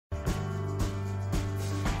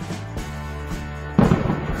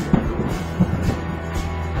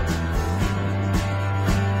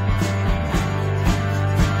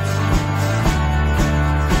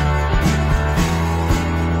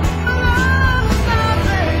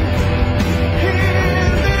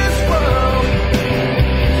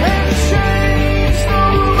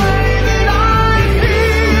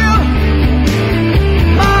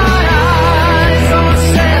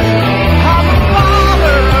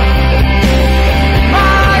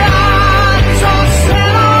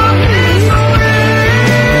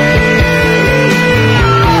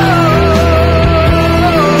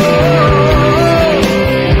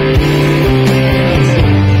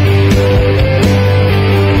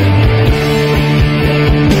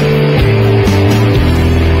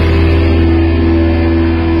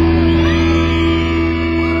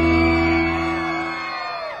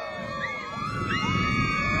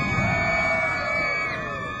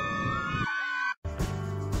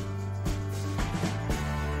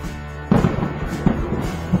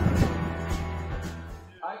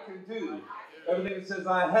Everything that says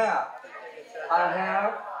I have. I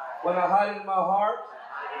have when I hide it in my heart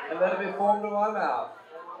and let it be formed in my mouth.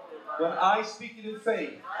 When I speak it in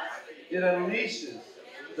faith, it unleashes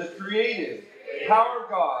the creative power of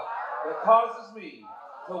God that causes me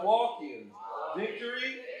to walk in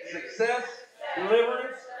victory, success,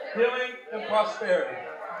 deliverance, healing, and prosperity.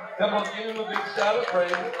 Come on, give him a big shout of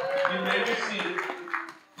praise. You may be seated.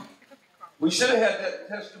 We should have had that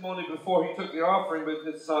testimony before he took the offering, but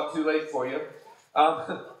it's not too late for you.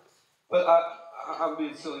 But I'm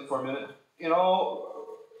being silly for a minute. In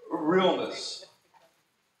all realness,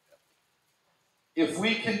 if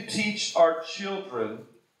we can teach our children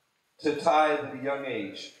to tithe at a young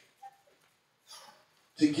age,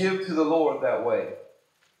 to give to the Lord that way,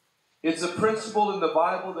 it's a principle in the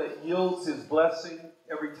Bible that yields his blessing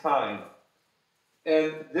every time.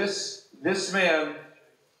 And this man,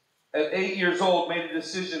 at 8 years old, made a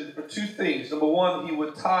decision for two things. Number one, he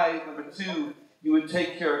would tithe. Number two, he would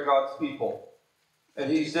take care of God's people. And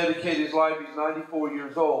he's dedicated his life. He's 94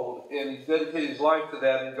 years old, and he's dedicated his life to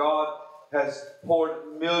that. And God has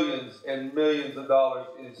poured millions and millions of dollars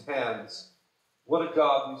in his hands. What a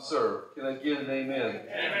God we serve. Can I get an amen?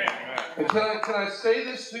 Amen. And can I say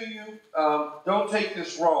this to you? Don't take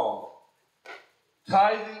this wrong.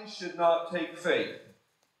 Tithing should not take faith.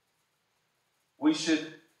 We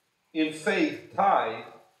should, in faith, tithe,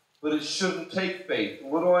 but it shouldn't take faith.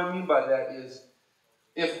 What do I mean by that is,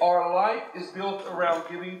 if our life is built around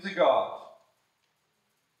giving to God,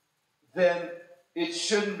 then it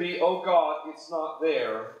shouldn't be, oh God, it's not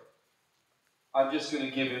there. I'm just going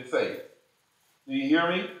to give in faith. Do you hear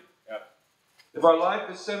me? Yeah. If our life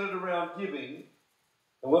is centered around giving,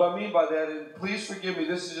 and what I mean by that, and please forgive me,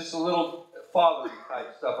 this is just a little fatherly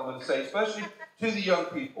type stuff I'm going to say, especially to the young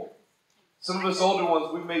people. Some of us older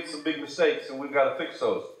ones, we've made some big mistakes, and we've got to fix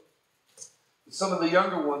those. Some of the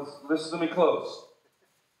younger ones, listen to me close.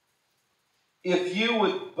 If you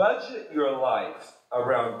would budget your life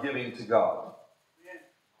around giving to God,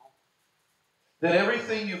 then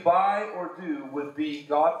everything you buy or do would be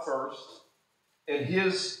God first, and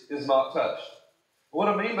his is not touched. What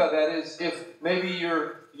I mean by that is, if maybe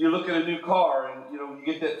you look at a new car and you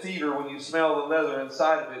get that feeder when you smell the leather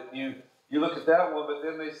inside of it, you look at that one, but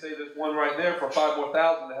then they say there's one right there for $5,000 more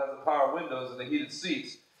that has the power windows and the heated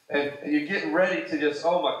seats, and you're getting ready to just,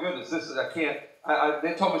 oh my goodness, I can't.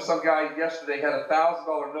 They told me some guy yesterday had a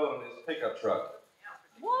 $1,000 note on his pickup truck.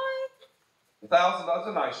 What? $1,000 is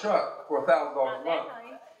a nice truck for $1,000 a month.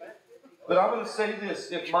 But I'm going to say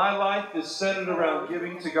this: if my life is centered around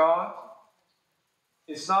giving to God,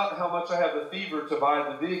 it's not how much I have the fever to buy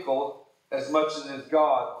the vehicle as much as it's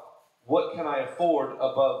God. What can I afford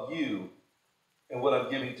above you and what I'm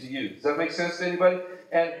giving to you? Does that make sense to anybody?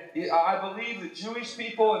 And I believe the Jewish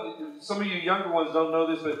people, and some of you younger ones don't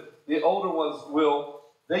know this, but the older ones will.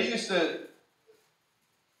 They used to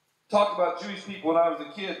talk about Jewish people when I was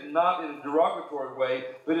a kid, not in a derogatory way,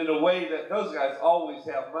 but in a way that those guys always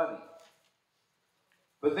have money.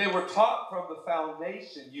 But they were taught from the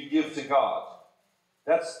foundation you give to God.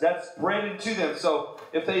 That's bred into them. So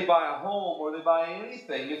if they buy a home or they buy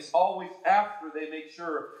anything, it's always after they make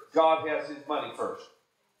sure God has his money first.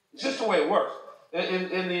 It's just the way it works.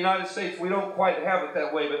 In the United States, we don't quite have it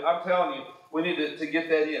that way, but I'm telling you, we need to get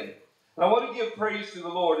that in. And I want to give praise to the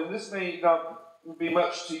Lord, and this may not be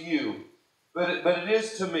much to you, but it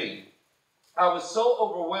is to me. I was so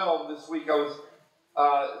overwhelmed this week.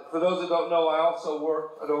 For those that don't know, I also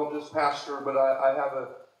work. I don't just pastor, but I have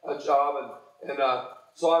a job, and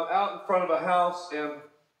so I'm out in front of a house, and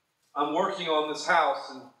I'm working on this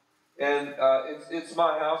house, and it's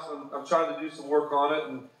my house, and I'm trying to do some work on it.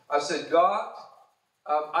 And I said, God,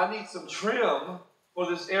 I need some trim for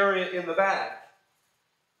this area in the back.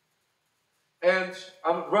 And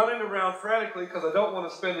I'm running around frantically because I don't want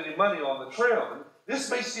to spend any money on the trim. This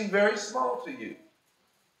may seem very small to you.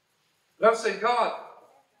 But I'm saying, God,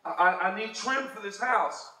 I need trim for this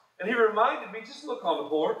house. And he reminded me, just look on the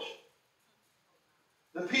porch.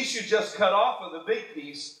 The piece you just cut off of the big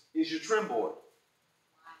piece is your trim board.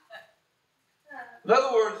 In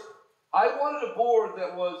other words, I wanted a board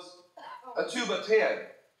that was a 2x10.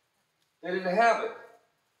 They didn't have it.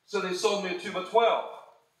 So they sold me a 2x12.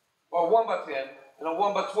 Or 1x10 and a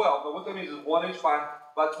 1x12. Now what that means is 1 inch by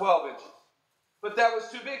 12 inches. But that was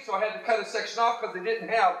too big, so I had to cut a section off because they didn't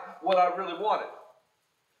have what I really wanted.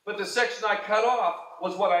 But the section I cut off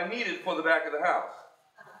was what I needed for the back of the house.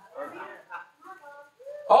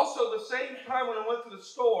 Also, the same time when I went to the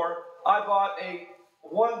store, I bought a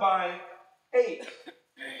 1x8.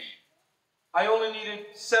 I only needed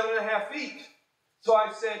 7.5 feet. So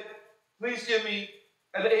I said, please give me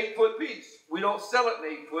an 8-foot piece. We don't sell it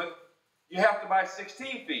in 8 foot. you have to buy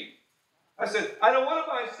 16 feet. I said, I don't want to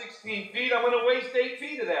buy 16 feet. I'm going to waste 8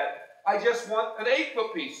 feet of that. I just want an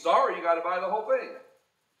 8-foot piece. Sorry, you got to buy the whole thing.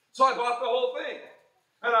 So I bought the whole thing.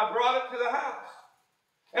 And I brought it to the house.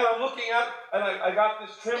 And I'm looking at it, and I got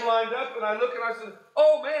this trim lined up, and I look and I said,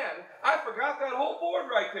 oh man, I forgot that whole board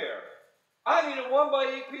right there. I need a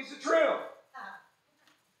 1x8 piece of trim.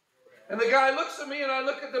 And the guy looks at me, and I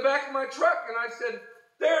look at the back of my truck, and I said,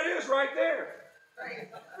 there it is right there.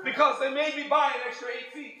 Because they made me buy an extra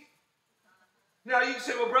 8 feet. Now you can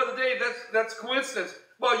say, well, Brother Dave, that's coincidence.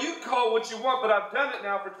 Well, you can call what you want, but I've done it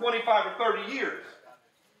now for 25 or 30 years.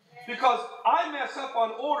 Because I mess up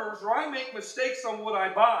on orders, or I make mistakes on what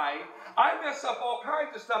I buy. I mess up all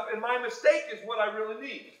kinds of stuff, and my mistake is what I really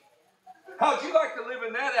need. How'd you like to live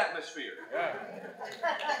in that atmosphere? Yeah.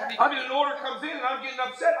 I mean, an order comes in, and I'm getting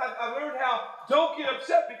upset. I've learned how, don't get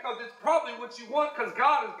upset, because it's probably what you want, because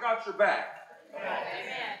God has got your back.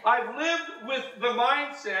 Amen. I've lived with the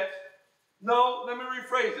mindset, no, let me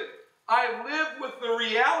rephrase it. I've lived with the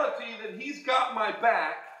reality that He's got my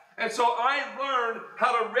back, and so I learned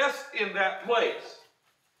how to rest in that place.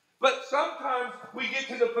 But sometimes we get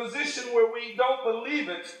to the position where we don't believe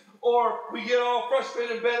it, or we get all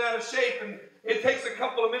frustrated and bent out of shape, and it takes a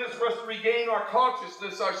couple of minutes for us to regain our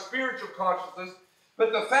consciousness, our spiritual consciousness.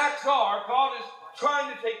 But the facts are, God is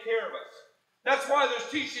trying to take care of us. That's why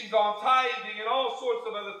there's teachings on tithing and all sorts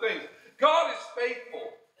of other things. God is faithful.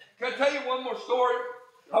 Can I tell you one more story?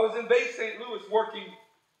 I was in Bay St. Louis working.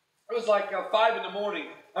 It was like 5 in the morning.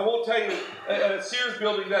 I won't tell you, at a Sears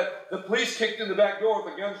building that the police kicked in the back door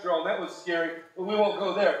with a guns drawn. That was scary, but we won't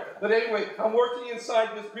go there. But anyway, I'm working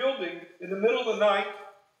inside this building in the middle of the night.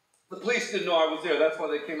 The police didn't know I was there. That's why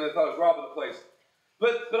they came in. They thought I was robbing the place.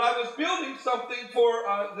 But I was building something for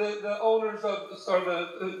the owners of, or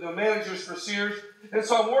the managers for Sears. And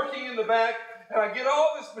so I'm working in the back, and I get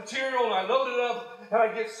all this material, and I load it up, and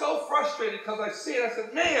I get so frustrated because I see it. I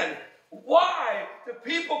said, man, why do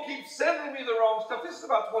people keep sending me the wrong stuff? This is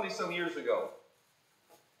about 20-some years ago.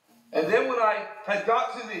 And then when I had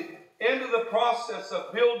got to the end of the process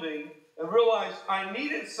of building and realized I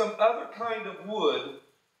needed some other kind of wood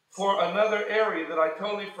for another area that I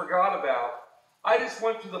totally forgot about, I just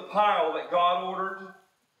went to the pile that God ordered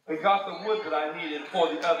and got the wood that I needed for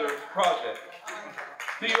the other project.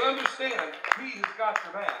 Do you understand? He has got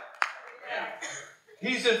your back.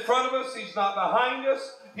 He's in front of us. He's not behind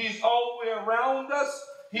us. He's all the way around us.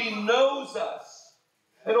 He knows us.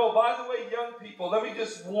 And oh, by the way, young people, let me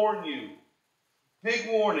just warn you. Big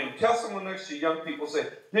warning. Tell someone next to you, young people, say,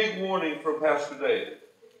 big warning from Pastor Dave.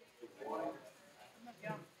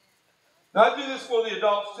 Now, I do this for the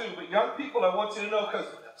adults too, but young people, I want you to know, because,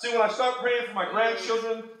 see, when I start praying for my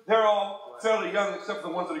grandchildren, they're all fairly young, except for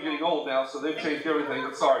the ones that are getting old now, so they've changed everything.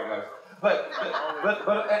 I'm sorry, guys. But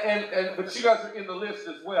you guys are in the list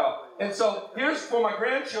as well. And so here's for my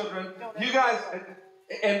grandchildren, you guys,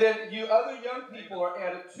 and then you other young people are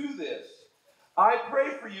added to this. I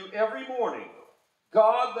pray for you every morning.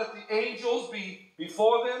 God, let the angels be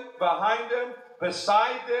before them, behind them,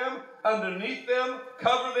 beside them, underneath them,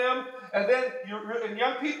 cover them. And then, and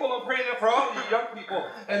young people, I'm praying for all of you young people.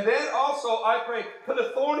 And then also, I pray, put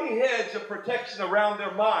a thorny hedge of protection around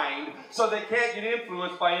their mind so they can't get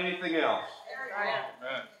influenced by anything else.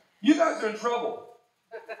 Amen. You guys are in trouble.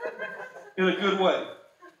 In a good way.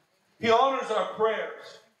 He honors our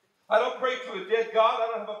prayers. I don't pray to a dead God. I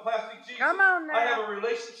don't have a plastic Jesus. Come on now. I have a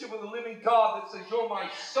relationship with a living God that says, you're my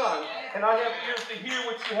son, and I have ears to hear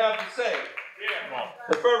what you have to say. Yeah.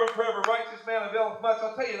 The fervent prayer of a righteous man availeth much.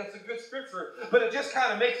 I'll tell you, that's a good scripture, but it just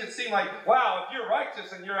kind of makes it seem like, wow, if you're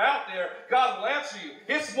righteous and you're out there, God will answer you.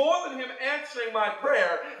 It's more than Him answering my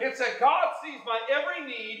prayer. It's that God sees my every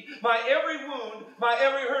need, my every wound, my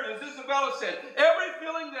every hurt. As Isabella said, every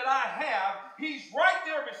feeling that I have, He's right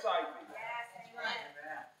there beside me.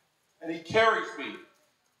 Yes, and He carries me.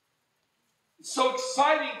 It's so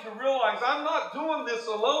exciting to realize I'm not doing this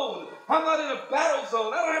alone. I'm not in a battle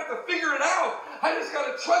zone. I don't have to figure it out. I just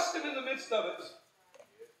got to trust Him in the midst of it.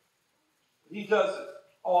 He does it.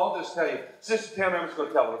 Oh, I'll just tell you. Sister Tammy, I'm just going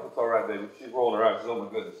to tell her if it's all right, baby. She's rolling her eyes. Oh,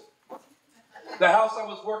 my goodness. The house I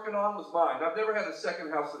was working on was mine. I've never had a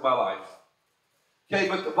second house in my life. Okay,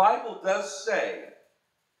 but the Bible does say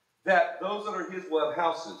that those that are His will have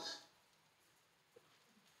houses.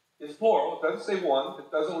 It's plural. It doesn't say one.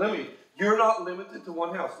 It doesn't limit you. You're not limited to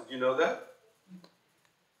one house. Did you know that?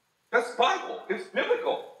 That's Bible. It's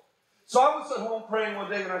biblical. So I was at home praying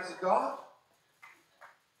one day, and I said, God,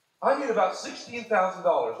 I need about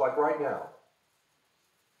 $16,000, like right now.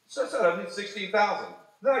 So I said, I need $16,000.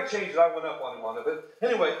 Then I changed it. I went up on him on it. But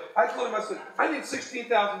anyway, I told him, I said, I need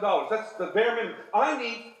 $16,000. That's the bare minimum. I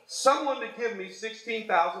need someone to give me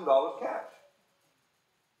 $16,000 cash.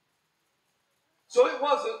 So it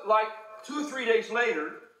wasn't like 2 or 3 days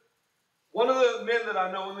later, one of the men that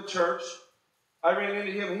I know in the church, I ran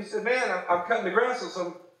into him, and he said, man, I'm cutting the grass on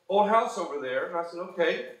some old house over there. And I said,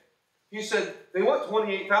 okay. He said, they want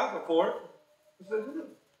 $28,000 for it. I said,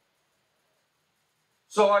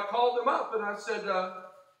 So I called him up, and I said,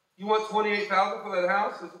 you want $28,000 for that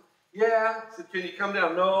house? He said, yeah. I said, can you come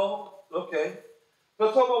down? No. Okay. So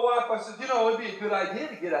I told my wife, I said, it'd be a good idea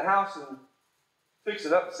to get a house and fix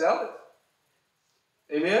it up and sell it.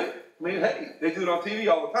 Amen? I mean, hey, they do it on TV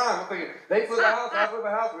all the time. I'm thinking, they flip a house, I flip a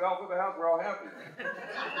house, we all flip a house, we're all happy.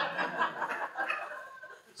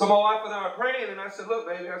 So my wife and I are praying, and I said, look,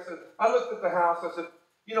 baby, I looked at the house, I said,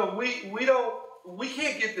 we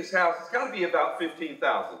can't get this house. It's got to be about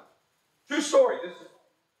 $15,000. True story. This is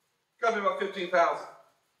got to be about $15,000.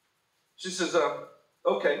 She says,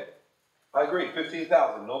 okay. I agree,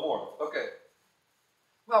 $15,000, no more. Okay.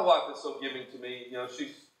 My wife is so giving to me.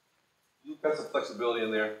 She's got some flexibility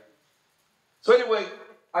in there. So anyway,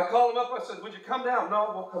 I called him up. I said, would you come down? No,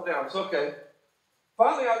 I won't come down. It's okay.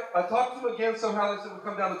 Finally, I talked to him again. Somehow they said, we'll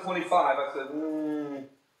come down to 25. I said,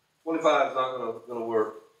 25 is not going to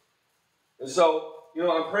work. And so,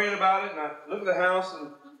 I'm praying about it, and I look at the house,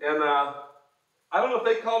 and I don't know if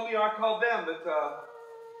they called me or I called them, but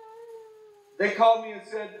they called me and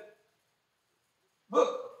said,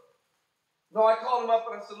 look. No, I called them up,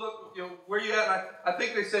 and I said, look, where you at? And I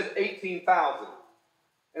think they said 18,000.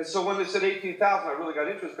 And so when they said 18,000, I really got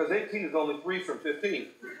interested, because 18 is only 3 from 15. Hey,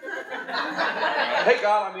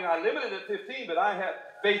 God, I limited it at 15, but I had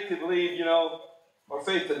faith to believe, or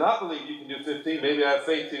faith to not believe you can do 15. Maybe I have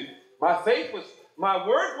faith to... My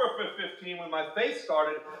words were for 15 when my faith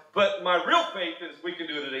started, but my real faith is we can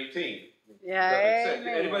do it at 18. Yeah, that makes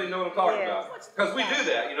sense. Anybody know what I'm talking about? Because we do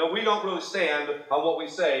that. We don't really stand on what we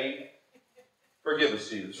say. Forgive us,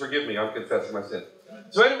 Jesus. Forgive me. I'm confessing my sin.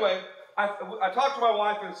 So anyway, I talked to my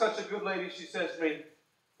wife, and such a good lady, she says to me,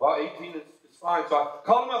 well, 18 is fine. So I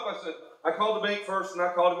called him up. I called the bank first, and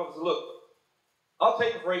I called him up and said, look, I'll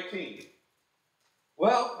take it for 18.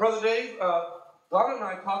 Well, Brother Dave, Donna and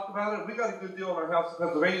I talked about it. We got a good deal on our house in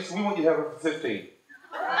Pennsylvania, so we want you to have it for 15.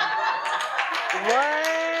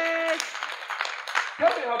 What?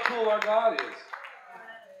 Tell me how cool our God is.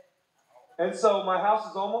 And so my house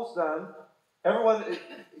is almost done. Everyone,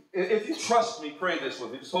 if you trust me, pray this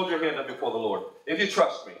with me. Just hold your hand up before the Lord. If you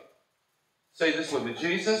trust me, say this with me.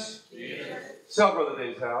 Jesus. Sell Brother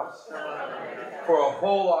Dave's house for a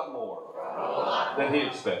whole lot more than he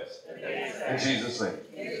expects. In Jesus' name.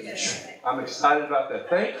 I'm excited about that.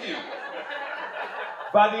 Thank you.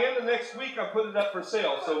 By the end of next week, I put it up for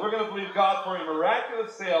sale. So we're going to believe God for a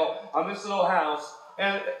miraculous sale on this little house.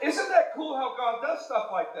 And isn't that cool how God does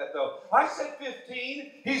stuff like that, though? I said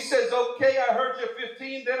 15. He says, okay, I heard you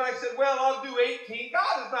 15. Then I said, well, I'll do 18.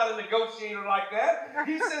 God is not a negotiator like that.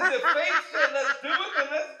 He says, if faith said, let's do it, then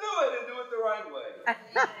let's do it, and do it the right way.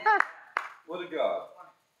 What a God.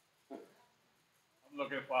 I'm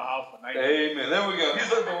looking for a house for 19. Amen. There we go. He's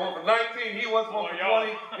looking for one for 19. He wants one for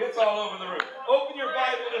 20. It's all over the room. Open your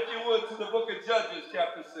Bible, if you would, to the book of Judges,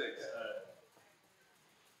 chapter 6.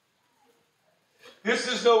 This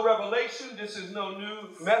is no revelation. This is no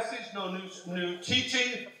new message, no new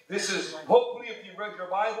teaching. This is, hopefully, if you read your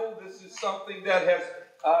Bible, this is something that has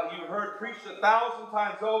you've heard preached 1,000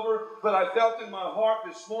 times over. But I felt in my heart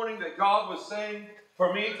this morning that God was saying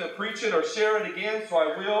for me to preach it or share it again, so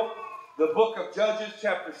I will. The book of Judges,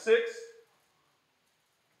 chapter 6.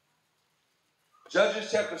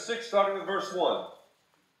 Judges, chapter 6, starting with verse 1.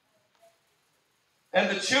 And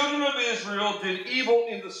the children of Israel did evil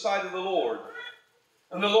in the sight of the Lord.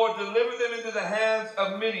 And the Lord delivered them into the hands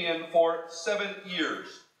of Midian for 7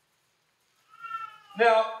 years.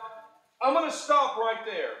 Now, I'm going to stop right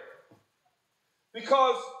there.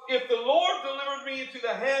 Because if the Lord delivered me into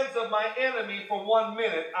the hands of my enemy for 1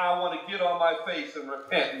 minute, I want to get on my face and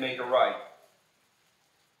repent and make it right.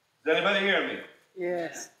 Does anybody hear me?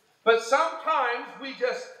 Yes. But sometimes we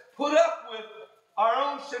just put up with our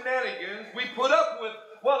own shenanigans. We put up with,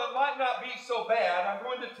 well, it might not be so bad. I'm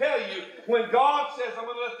going to tell you, when God says, I'm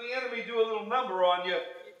going to let the enemy do a little number on you,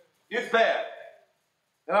 it's bad.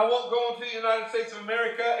 And I won't go into the United States of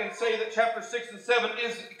America and say that chapter 6 and 7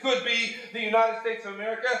 could be the United States of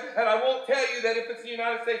America. And I won't tell you that if it's the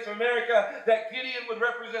United States of America, that Gideon would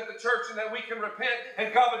represent the church and that we can repent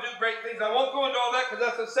and God would do great things. I won't go into all that because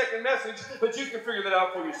that's the second message, but you can figure that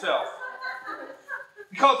out for yourself.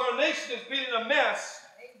 Because our nation has been in a mess.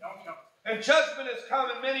 And judgment has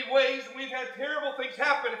come in many ways, and we've had terrible things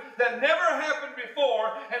happen that never happened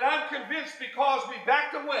before. And I'm convinced because we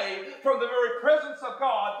backed away from the very presence of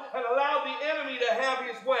God and allowed the enemy to have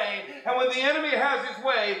his way. And when the enemy has his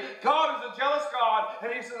way, God is a jealous God,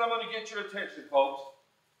 and he says, I'm going to get your attention, folks.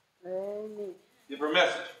 Amen. Give her a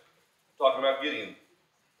message. I'm talking about Gideon.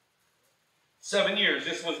 7 years.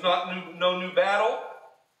 This was not no new battle.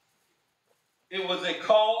 It was a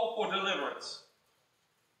call for deliverance.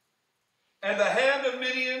 And the hand of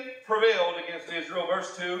Midian prevailed against Israel.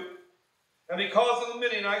 Verse 2. And because of the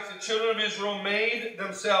Midianites, the children of Israel made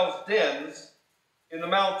themselves dens in the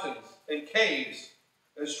mountains and caves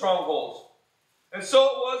and strongholds. And so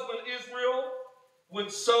it was when Israel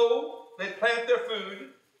would sow, they plant their food,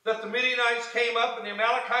 that the Midianites came up, and the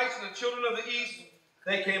Amalekites and the children of the east,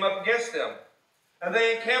 they came up against them. And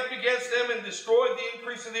they encamped against them and destroyed the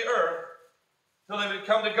increase of the earth till they would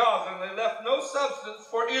come to Gaza. And they left no substance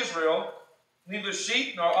for Israel, neither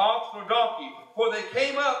sheep, nor ox, nor donkey. For they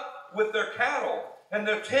came up with their cattle and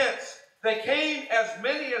their tents. They came as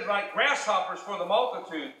many as like grasshoppers for the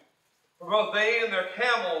multitude. For both they and their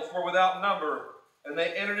camels were without number. And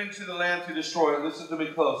they entered into the land to destroy it. Listen to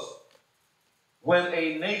me close. When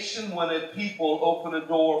a nation, when a people open a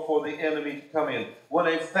door for the enemy to come in, when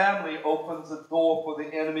a family opens a door for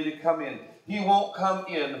the enemy to come in, he won't come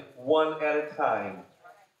in one at a time.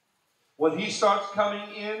 When he starts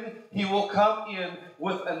coming in, he will come in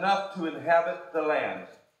with enough to inhabit the land.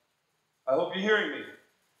 I hope you're hearing me.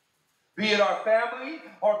 Be it our family,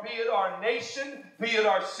 or be it our nation, be it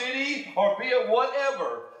our city, or be it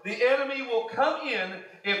whatever, the enemy will come in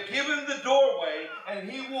if given the doorway, and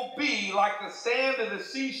he will be like the sand of the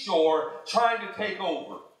seashore trying to take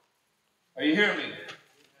over. Are you hearing me?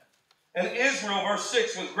 And Israel, verse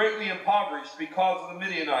 6, was greatly impoverished because of the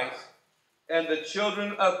Midianites. And the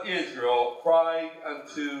children of Israel cried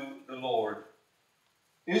unto the Lord.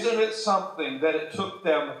 Isn't it something that it took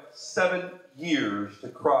them 7 years to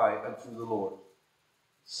cry unto the Lord?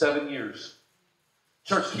 7 years.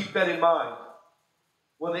 Church, keep that in mind.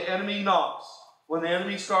 When the enemy knocks, when the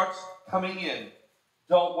enemy starts coming in,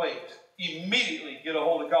 don't wait. Immediately get a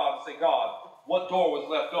hold of God and say, God, what door was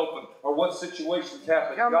left open? Or what situations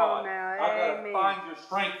happened? Come God, on now. I've got to Amen. find your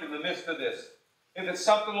strength in the midst of this. If it's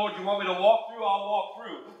something, Lord, you want me to walk through, I'll walk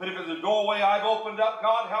through. But if it's a doorway I've opened up,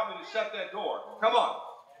 God, help me to shut that door. Come on.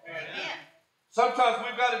 Amen. Sometimes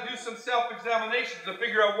we've got to do some self-examination to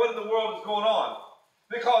figure out what in the world is going on.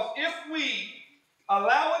 Because if we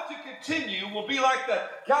allow it to continue, we'll be like the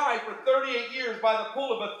guy for 38 years by the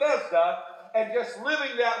pool of Bethesda and just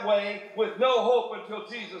living that way with no hope until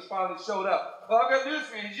Jesus finally showed up. Well, I've got news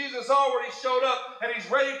for you. Jesus already showed up, and he's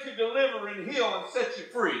ready to deliver and heal and set you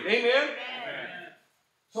free. Amen? Amen.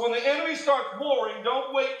 So when the enemy starts warring,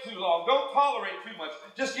 don't wait too long. Don't tolerate too much.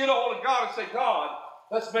 Just get a hold of God and say, God,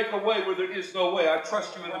 let's make a way where there is no way. I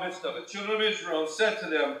trust you in the midst of it. Children of Israel said to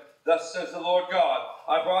them, thus says the Lord God,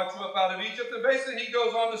 I brought you up out of Egypt. And basically he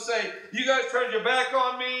goes on to say, you guys turned your back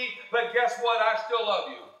on me, but guess what? I still love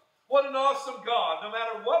you. What an awesome God. No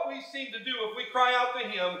matter what we seem to do, if we cry out to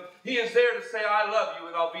him, he is there to say, I love you,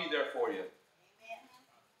 and I'll be there for you.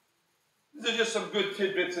 These are just some good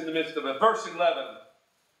tidbits in the midst of it. Verse 11.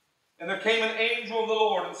 And there came an angel of the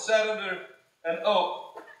Lord and sat under an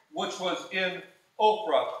oak, which was in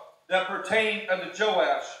Ophrah, that pertained unto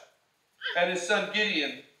Joash and his son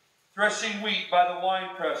Gideon, threshing wheat by the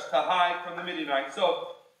winepress to hide from the Midianites.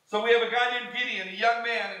 So we have a guy named Gideon, a young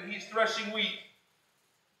man, and he's threshing wheat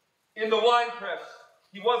in the winepress.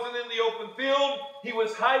 He wasn't in the open field. He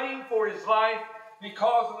was hiding for his life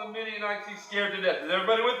because of the Midianites. He's scared to death. Is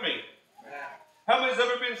everybody with me? Yeah. How many has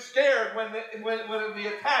ever been scared when the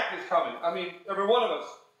attack is coming? I mean, every one of us.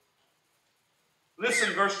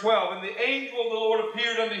 Listen, verse 12. And the angel of the Lord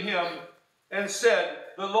appeared unto him and said,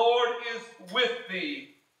 the Lord is with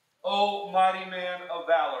thee, O mighty man of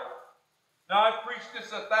valor. Now, I've preached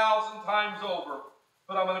this 1,000 times over,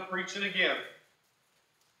 but I'm going to preach it again.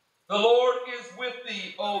 The Lord is with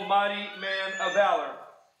thee, O mighty man of valor.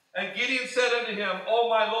 And Gideon said unto him, O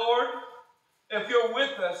my Lord, if you're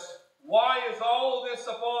with us, why is all this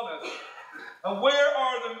upon us? And where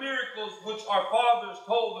are the miracles which our fathers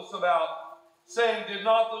told us about, saying, did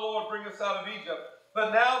not the Lord bring us out of Egypt?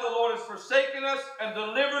 But now the Lord has forsaken us and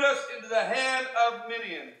delivered us into the hand of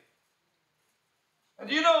Midian. And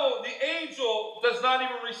you know, the angel does not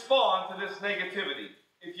even respond to this negativity.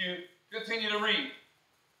 If you continue to read.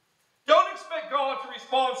 Don't expect God to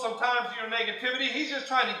respond sometimes to your negativity. He's just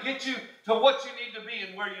trying to get you to what you need to be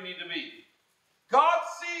and where you need to be. God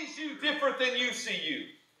sees you different than you see you.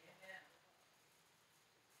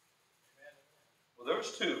 Well,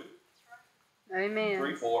 there's two. Amen.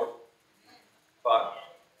 3, 4. 5,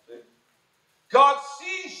 6. God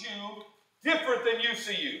sees you different than you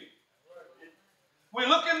see you. We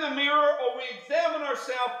look in the mirror or we examine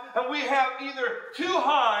ourselves and we have either too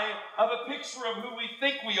high of a picture of who we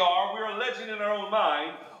think we are, we're a legend in our own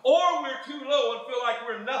mind, or we're too low and feel like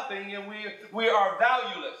we're nothing and we are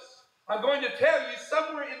valueless. I'm going to tell you,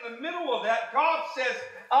 somewhere in the middle of that, God says,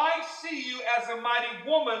 I see you as a mighty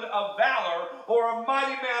woman of valor or a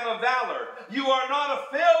mighty man of valor. You are not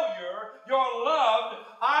a failure. You're loved.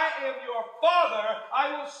 I am your father.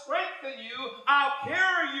 I will strengthen you. I'll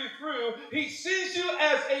carry you through. He sees you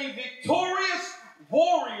as a victorious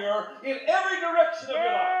warrior in every direction of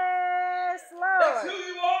your life. Yes, Lord. That's who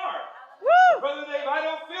you are. Woo! Brother Dave, I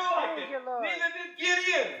don't feel like Thank it. you, Lord. Neither did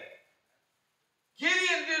Gideon.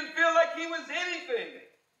 Gideon didn't feel like he was anything.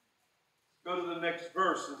 Go to the next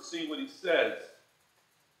verse and see what he says.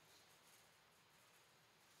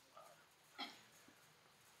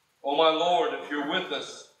 Oh my Lord, if you're with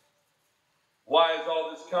us, why has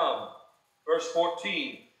all this come? Verse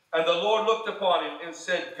 14. And the Lord looked upon him and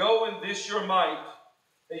said, Go in this your might,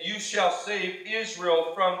 and you shall save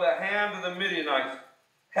Israel from the hand of the Midianites.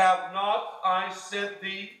 Have not I sent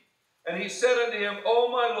thee? And he said unto him,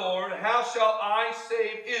 O my Lord, how shall I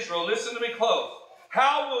save Israel? Listen to me close.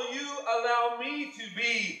 How will you allow me to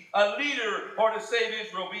be a leader or to save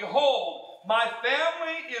Israel? Behold, my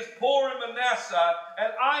family is poor in Manasseh,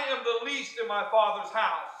 and I am the least in my father's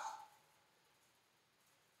house.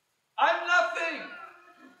 I'm nothing.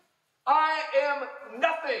 I am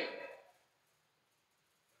nothing.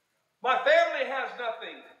 My family has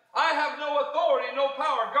nothing. I have no authority, no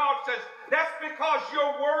power. God says, that's because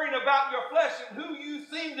you're worrying about your flesh and who you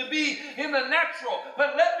seem to be in the natural.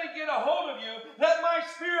 But let me get a hold of you. Let my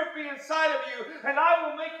spirit be inside of you, and I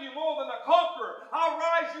will make you more than a conqueror. I'll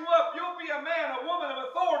rise you up. You'll be a man, a woman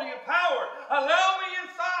of authority and power. Allow me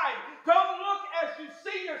inside. Don't look as you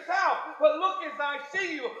see yourself, but look as I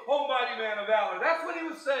see you, O mighty man of valor. That's what he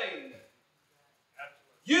was saying.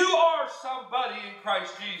 You are somebody in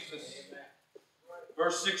Christ Jesus.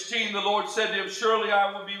 Verse 16, the Lord said to him, Surely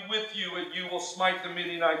I will be with you, and you will smite the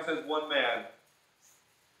Midianites as one man.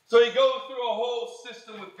 So he goes through a whole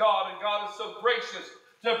system with God, and God is so gracious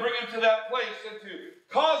to bring him to that place and to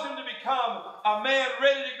cause him to become a man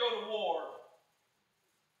ready to go to war.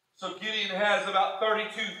 So Gideon has about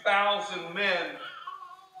 32,000 men,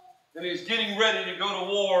 and he's getting ready to go to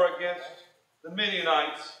war against the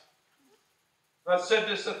Midianites. I've said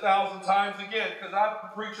this 1,000 times again because I've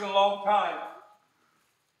been preaching a long time.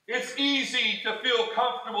 It's easy to feel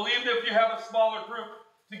comfortable, even if you have a smaller group,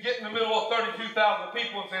 to get in the middle of 32,000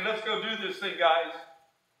 people and say, let's go do this thing, guys.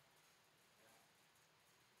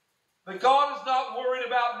 But God is not worried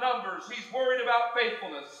about numbers. He's worried about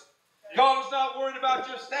faithfulness. God is not worried about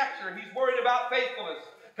your stature. He's worried about faithfulness.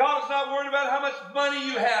 God is not worried about how much money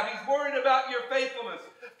you have. He's worried about your faithfulness.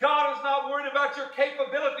 God is not worried about your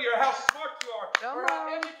capability or how smart you are or how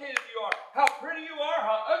educated you are, how pretty you are,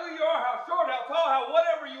 how ugly you are, how short, how tall, how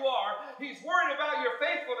whatever you are. He's worried about your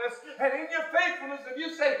faithfulness. And in your faithfulness, if you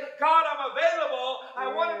say, God, I'm available, I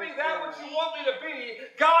want to be that which you want me to be,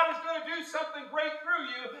 God is going to do something great through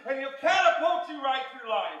you, and he'll catapult you right through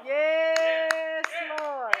life. Yes,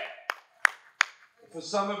 Lord. For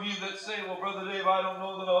some of you that say, well, Brother Dave, I don't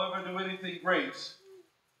know that I'll ever do anything great.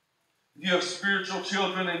 If you have spiritual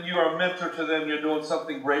children and you are a mentor to them, you're doing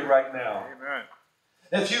something great right now. Amen.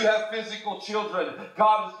 If you have physical children,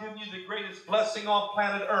 God has given you the greatest blessing on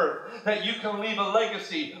planet Earth, that you can leave a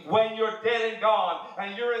legacy when you're dead and gone,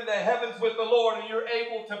 and you're in the heavens with the Lord, and you're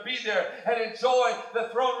able to be there and enjoy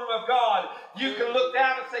the throne room of God. You can look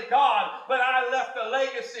down and say, God, but I left a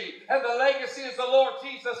legacy, and the legacy is the Lord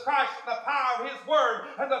Jesus Christ, and the power of His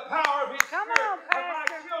Word, and the power of His Spirit. And my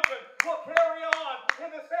children will carry on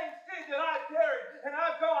in the same state that I've carried, and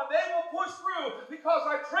I've gone. They will push through because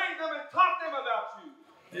I trained them and taught them about you.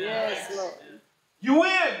 Yes, Lord. You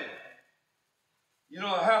win. You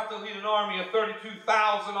don't have to lead an army of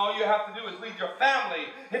 32,000. All you have to do is lead your family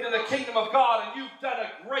into the kingdom of God, and you've done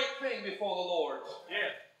a great thing before the Lord.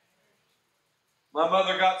 Yeah. My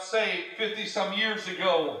mother got saved 50-some years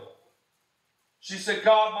ago. She said,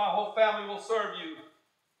 God, my whole family will serve you.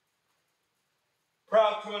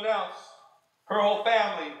 Proud to announce her whole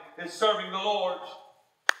family is serving the Lord.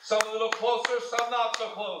 Some a little closer, some not so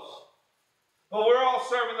close. But we're all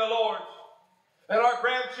serving the Lord. And our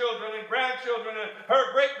grandchildren and grandchildren and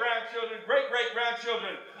her great-grandchildren,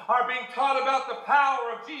 great-great-grandchildren are being taught about the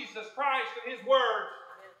power of Jesus Christ and His Word.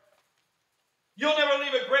 You'll never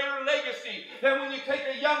leave a greater legacy than when you take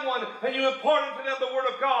a young one and you impart into them the Word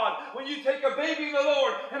of God. When you take a baby in the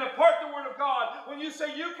Lord and impart the Word of God. When you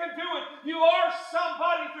say you can do it, you are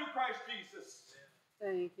somebody through Christ Jesus.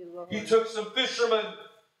 Thank you, Lord. He took some fishermen,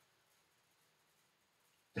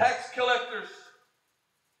 tax collectors,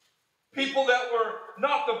 people that were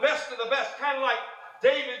not the best of the best, kind of like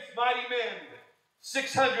David's mighty men,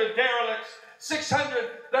 600 derelicts, 600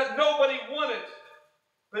 that nobody wanted.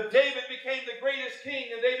 But David became the greatest king,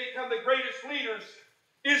 and they become the greatest leaders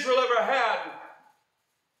Israel ever had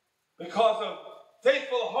because of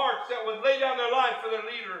faithful hearts that would lay down their life for their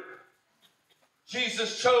leader.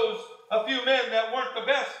 Jesus chose a few men that weren't the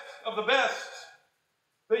best of the best.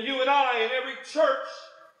 But you and I and every church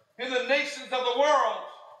in the nations of the world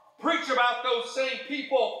preach about those same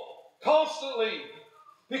people constantly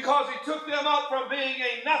because he took them up from being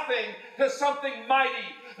a nothing to something mighty.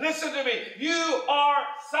 Listen to me. You are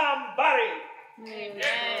somebody.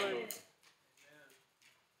 Amen.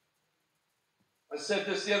 I said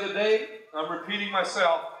this the other day. I'm repeating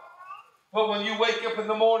myself. But when you wake up in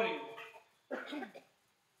the morning,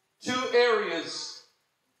 two areas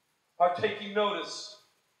are taking notice.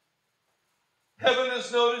 Heaven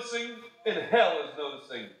is noticing and hell is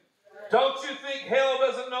noticing. Don't you think hell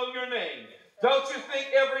doesn't know your name? Don't you think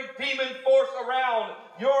every demon force around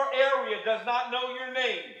your area does not know your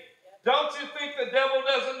name? Don't you think the devil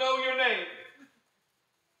doesn't know your name?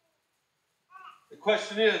 The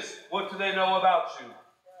question is, what do they know about you?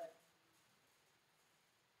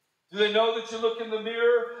 Do they know that you look in the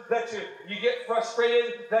mirror, that you get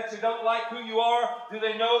frustrated, that you don't like who you are? Do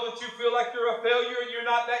they know that you feel like you're a failure and you're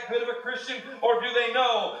not that good of a Christian? Or do they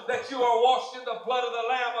know that you are washed in the blood of the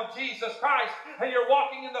Lamb of Jesus Christ and you're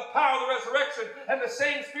walking in the power of the resurrection and the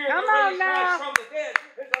same Spirit that raised Christ from the dead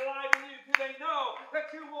is alive in you? Do they know that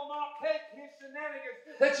you will not take his shenanigans,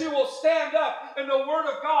 that you will stand up in the Word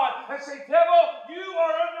of God and say, devil, you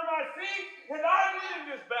are under my feet and I'm leading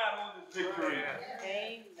this battle and this victory.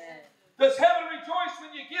 Amen. Does heaven rejoice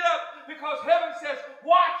when you get up? Because heaven says,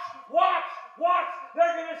 watch, watch, watch.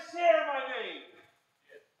 They're going to share my name.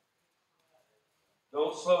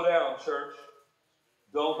 Don't slow down, church.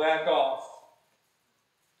 Don't back off.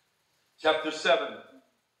 Chapter 7.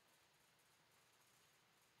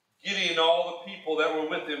 Gideon and all the people that were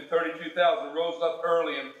with him, 32,000, rose up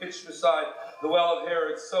early and pitched beside the well of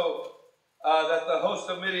Harod, so that the host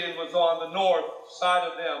of Midian was on the north side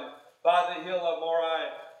of them by the hill of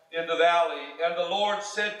Moriah in the valley. And the Lord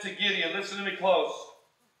said to Gideon, listen to me close,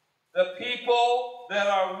 the people that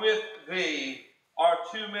are with thee are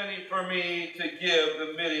too many for me to give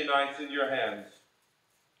the Midianites in your hands.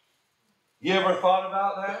 You ever thought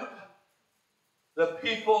about that? The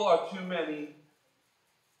people are too many.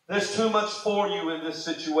 There's too much for you in this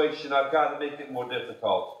situation. I've got to make it more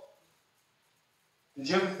difficult. Did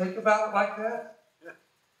you ever think about it like that?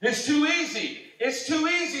 It's too easy. It's too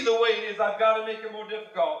easy the way it is. I've got to make it more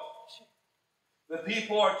difficult. The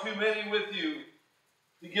people are too many with you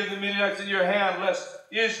to give the Midianites in your hand, lest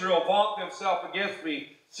Israel vaunt themselves against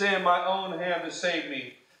me, saying, my own hand to save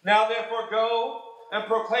me. Now therefore go and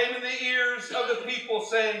proclaim in the ears of the people,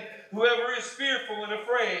 saying, whoever is fearful and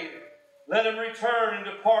afraid, let him return and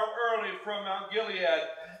depart early from Mount Gilead.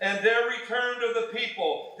 And there returned of the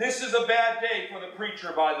people. This is a bad day for the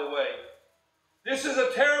preacher, by the way. This is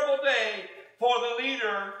a terrible day for the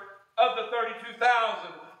leader of the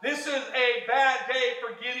 32,000. This is a bad day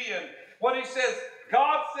for Gideon. When he says,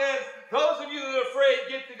 God says, those of you that are afraid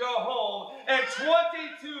get to go home. And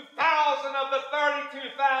 22,000 of the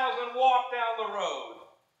 32,000 walk down the road.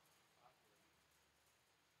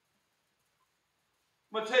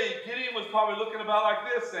 I'm going to tell you, Gideon was probably looking about like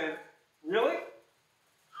this saying, really?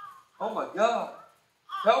 Oh my God,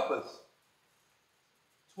 help us.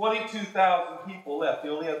 22,000 people left.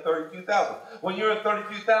 You only have 32,000. When you're at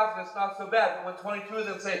 32,000, it's not so bad. But when 22 of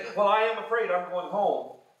them say, well, I am afraid I'm going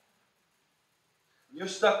home, you're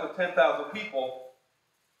stuck with 10,000 people,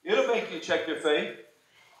 it'll make you check your faith.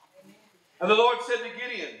 And the Lord said to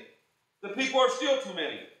Gideon, the people are still too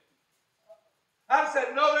many. I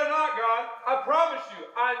said, no, they're not, God. I promise you.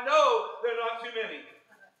 I know they're not too many.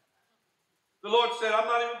 The Lord said, I'm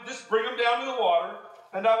not even, just bring them down to the water,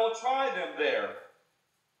 and I will try them there.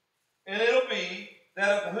 And it'll be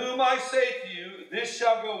that of whom I say to you, this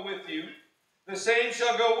shall go with you, the same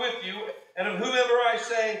shall go with you, and of whomever I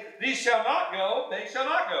say, these shall not go, they shall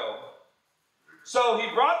not go. So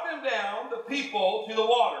he brought them down, the people, to the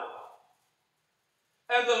water.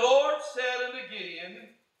 And the Lord said unto Gideon,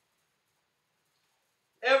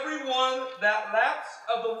 everyone that laps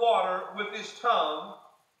of the water with his tongue,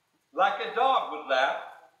 like a dog would lap,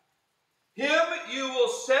 him you will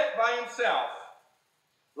set by himself.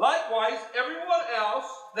 Likewise, everyone else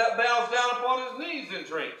that bows down upon his knees and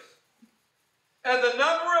drinks. And the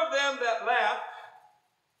number of them that lapped,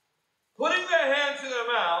 putting their hand to their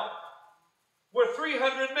mouth, were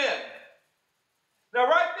 300 men. Now,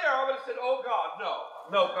 right there, I would have said, oh, God, no.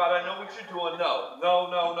 No, God, I know what you're doing. No. No,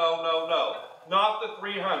 no, no, no, no. Not the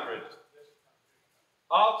 300.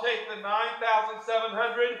 I'll take the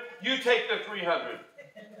 9,700. You take the 300.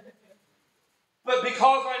 But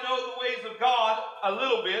because I know the ways of God a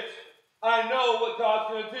little bit, I know what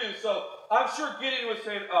God's going to do. So I'm sure Gideon was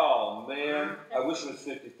saying, oh, man, I wish it was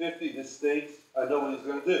 50-50. This stinks. I know what he's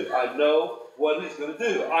going to do. I know what he's going to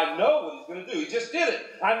do. I know what he's going to do. He just did it.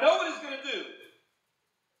 I know what he's going to do.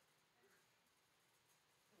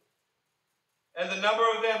 And the number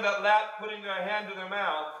of them that lacked putting their hand to their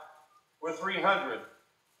mouth were 300.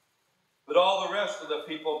 But all the rest of the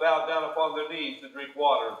people bowed down upon their knees to drink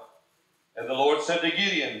water. And the Lord said to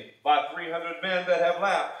Gideon, by 300 men that have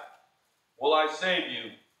lapped, will I save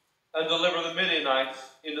you, and deliver the Midianites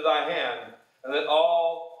into thy hand, and let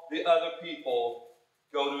all the other people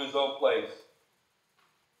go to his own place.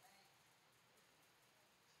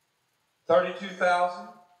 32,000,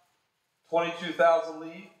 22,000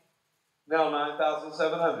 leave, now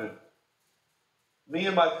 9,700. Me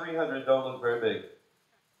and my 300 don't look very big.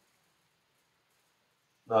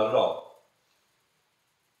 Not at all.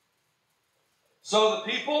 So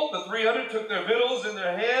the people, the 300, took their victuals in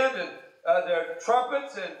their hand and their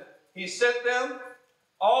trumpets, and he sent them,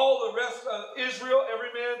 all the rest of Israel,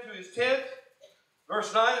 every man to his tent.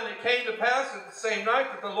 Verse 9, and it came to pass at the same night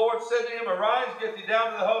that the Lord said to him, arise, get thee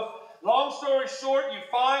down to the host. Long story short, you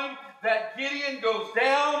find that Gideon goes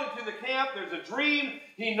down into the camp. There's a dream.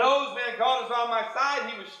 He knows, man, God is on my side.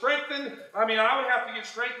 He was strengthened. I mean, I would have to get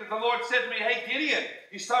strengthened. The Lord said to me, hey, Gideon,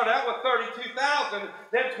 you started out with 32,000,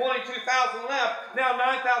 then 22,000 left, now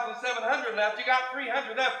 9,700 left. You got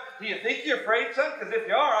 300 left. Do you think you're afraid, son? Because if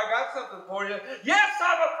you are, I got something for you. Yes,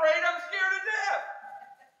 I'm afraid. I'm scared to death.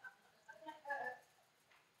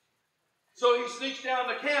 So he sneaks down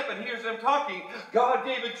the camp and hears them talking. God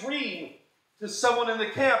gave a dream to someone in the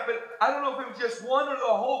camp, but I don't know if it was just one or the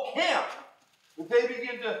whole camp. But they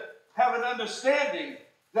begin to have an understanding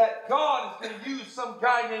that God is going to use some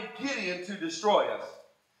guy named Gideon to destroy us.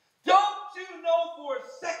 Don't you know for a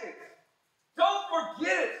second, don't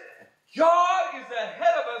forget it, God is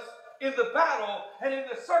ahead of us in the battle and in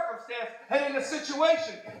the circumstance and in the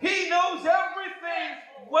situation. He knows everything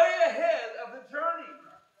way ahead of the journey.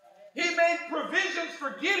 He made provisions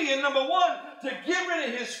for Gideon, number one, to get rid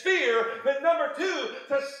of his fear, but number two,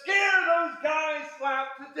 to scare those guys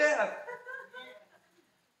slapped to death.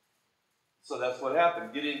 So that's what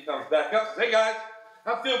happened. Gideon comes back up and says, hey guys,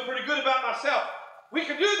 I'm feeling pretty good about myself. We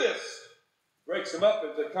can do this. Breaks them up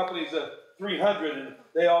into companies of 300, and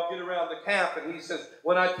they all get around the camp, and he says,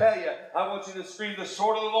 when I tell you, I want you to scream the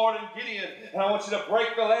sword of the Lord in Gideon, and I want you to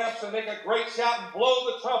break the lamps and make a great shout and blow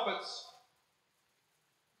the trumpets.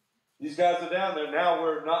 These guys are down there. Now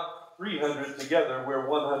we're not 300 together. We're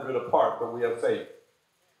 100 apart, but we have faith.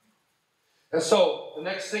 And so, the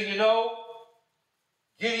next thing you know,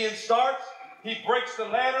 Gideon starts. He breaks the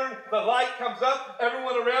lantern. The light comes up.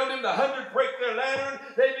 Everyone around him, the 100 break their lantern.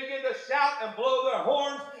 They begin to shout and blow their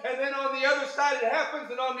horns. And then on the other side it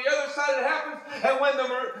happens, and on the other side it happens. And when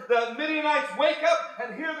the Midianites wake up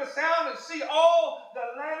and hear the sound and see all the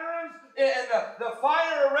lanterns and the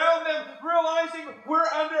fire around them, realizing we're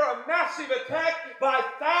under a massive attack by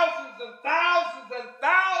thousands and thousands and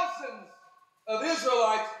thousands of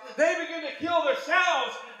Israelites, they begin to kill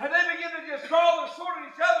themselves, and they begin to just draw their sword at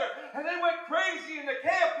each other, and they went crazy in the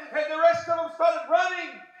camp, and the rest of them started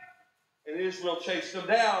running. And Israel chased them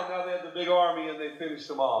down. Now they had the big army, and they finished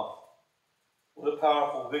them off. What a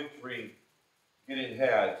powerful victory Gideon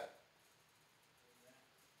had.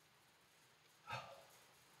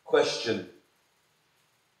 Question.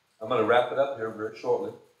 I'm going to wrap it up here very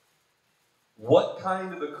shortly. What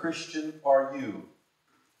kind of a Christian are you?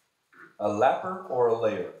 A lapper or a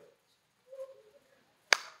layer?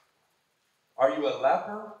 Are you a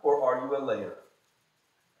lapper or are you a layer?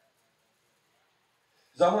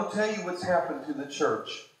 Because I want to tell you what's happened to the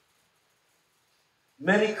church.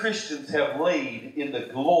 Many Christians have laid in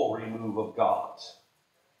the glory move of God.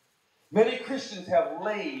 Many Christians have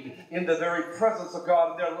laid in the very presence of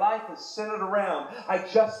God, and their life is centered around, I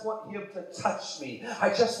just want Him to touch me. I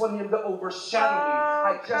just want Him to overshadow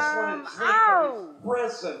me. I just want to drink of His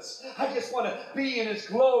presence. I just want to be in His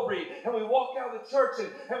glory. And we walk out of the church,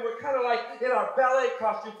 and we're kind of like in our ballet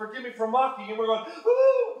costume, forgive me for mocking, and we're going,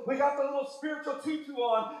 ooh, we got the little spiritual tutu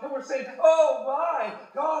on, and we're saying, oh my,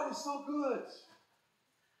 God is so good.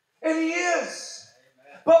 And He is.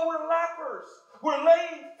 But we're lappers. We're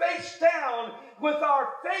laying face down with our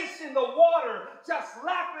face in the water, just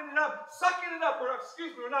lapping it up, sucking it up.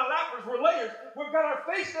 We're not lappers, we're layers. We've got our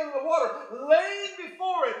face down in the water, laying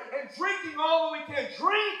before it and drinking all that we can.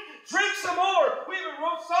 Drink some more. We even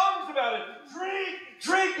wrote songs about it.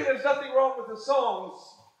 Drink, and there's nothing wrong with the songs.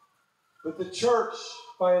 But the church,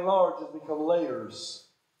 by and large, has become layers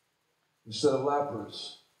instead of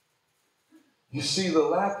lappers. You see, the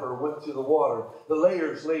lapper went to the water. The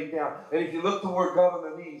layers laid down. And if you look the word God on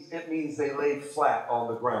their knees, it means they laid flat on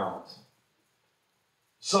the ground.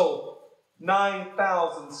 So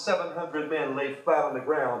 9,700 men lay flat on the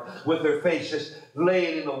ground with their face just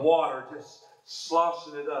laying in the water, just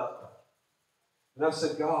sloshing it up. And I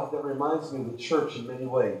said, God, that reminds me of the church in many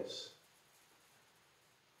ways.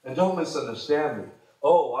 And don't misunderstand me.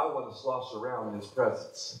 Oh, I want to slosh around in His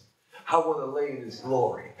presence. I want to lay in His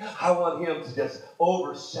glory. I want Him to just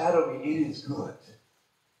overshadow me. It is good.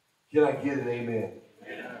 Can I get an amen?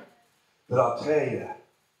 Yeah. But I'll tell you,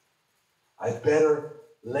 I better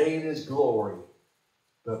lay in His glory,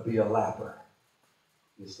 but be a lapper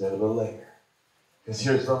instead of a layer. Because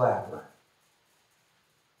here's the lapper.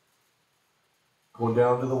 Going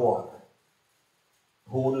down to the water,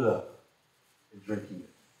 pulling it up, and drinking it.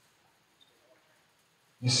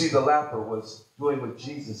 You see, the lapper was doing what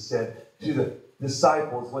Jesus said to the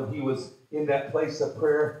disciples when He was in that place of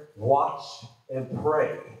prayer. Watch and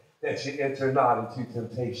pray that you enter not into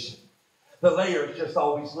temptation. The layers just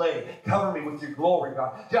always lay. Cover me with your glory,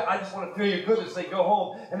 God. I just want to feel your goodness. They go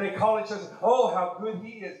home and they call each other, oh, how good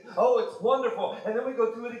He is. Oh, it's wonderful. And then we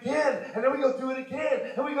go do it again. And then we go do it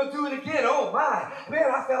again. And we go do it again. Oh, my. Man,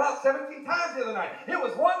 I fell out 17 times the other night. It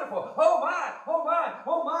was wonderful. Oh, my. Oh, my.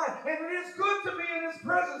 Oh, my. And it is good to be in His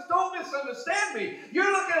presence. Don't misunderstand me.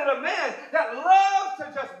 You're looking at a man that loves to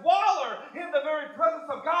just waller in the very presence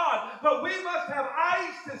of God. But we must have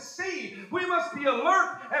eyes to see. We must be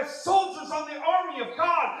alert as soldiers on the army of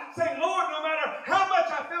God, saying, Lord, no matter how much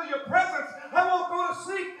I feel your presence, I won't go to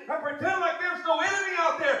sleep and pretend like there's no enemy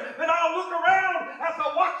out there, but I'll look around as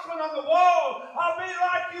a watchman on the wall. I'll be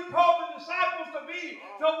like you called the disciples to be,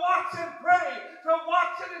 to watch and pray, to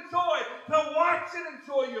watch and enjoy, to watch and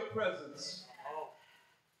enjoy your presence.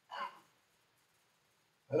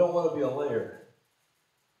 I don't want to be a layer.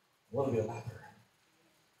 I want to be a lapper.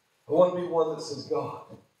 I want to be one that says,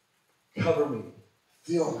 God, cover me,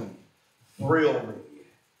 fill me, thrill me.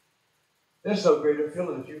 There's no greater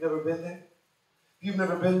feeling if you've never been there. If you've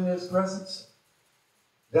never been in His presence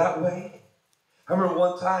that way. I remember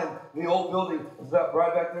one time, the old building was about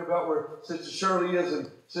right back there about where Sister Shirley is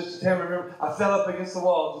and Sister Tammy. Remember, I fell up against the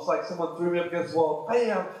wall, just like someone threw me up against the wall.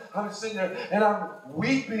 Bam! I'm sitting there, and I'm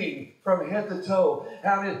weeping from head to toe.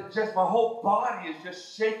 And just my whole body is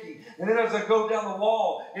just shaking. And then as I go down the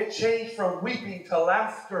wall, it changed from weeping to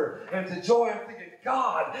laughter and to joy. I'm thinking,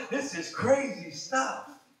 God, this is crazy stuff.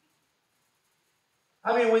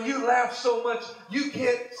 I mean, when you laugh so much, you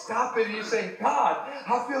can't stop it. And you say, God,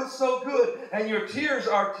 I feel so good. And your tears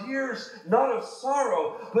are tears not of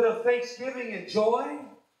sorrow, but of thanksgiving and joy.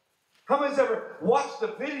 How many's ever watched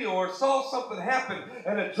a video or saw something happen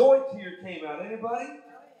and a joy tear came out? Anybody?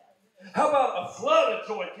 How about a flood of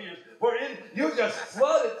joy tears where you just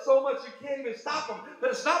flooded so much you can't even stop them? But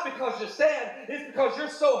it's not because you're sad. It's because you're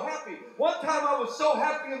so happy. One time I was so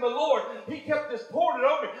happy in the Lord, He kept just pouring it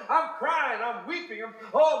over me. I'm crying. I'm weeping.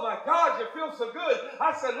 Oh, my God, you feel so good.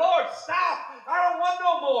 I said, Lord, stop. I don't want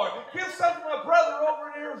no more. Give some to my brother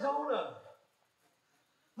over in Arizona.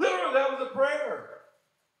 Literally, that was a prayer.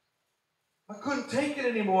 I couldn't take it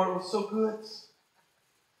anymore. It was so good.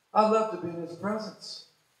 I love to be in His presence.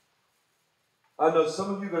 I know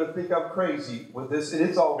some of you are going to think I'm crazy with this, and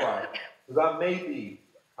it's all right, because I may be.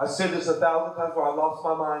 I said this 1,000 times where I lost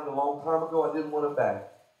my mind a long time ago. I didn't want it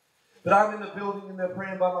back. But I'm in the building and they're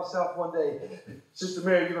praying by myself one day. Sister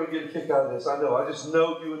Mary, you're going to get a kick out of this. I know. I just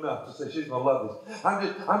know you enough to say she's going to love this.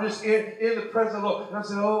 I'm just in the presence of the Lord. And I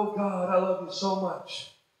said, oh, God, I love you so much.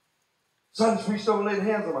 So I just reached over and laid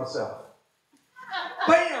hands on myself.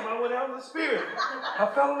 Bam! I went out in the Spirit. I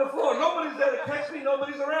fell on the floor. Nobody's there to catch me.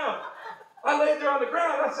 Nobody's around. I laid there on the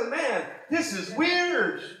ground. I said, man, this is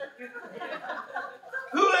weird.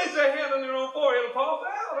 Who lays their hand on their own forehead and falls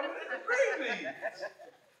out? I mean, this is crazy.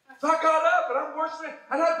 So I got up and I'm worshiping,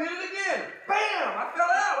 and I did it again. Bam! I fell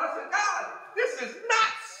out. I said, God, this is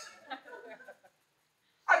nuts.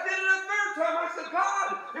 I did it a third time. I said,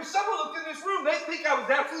 God, if someone looked in this room, they'd think I was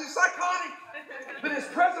absolutely psychotic. But His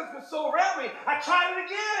presence was so around me, I tried it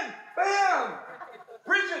again. Bam!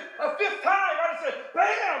 Bridget, a fifth time, I said,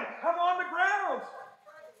 bam! I'm on the ground.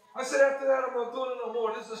 I said, after that, I'm not doing it no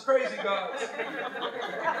more. This is crazy, God.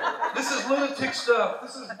 This is lunatic stuff.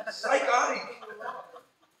 This is psychotic.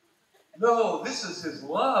 No, this is his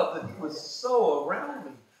love that he was so around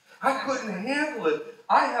me. I couldn't handle it.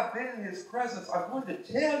 I have been in his presence. I'm going to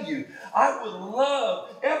tell you, I would love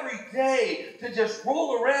every day to just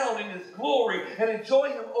roll around in his glory and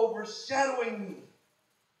enjoy him overshadowing me.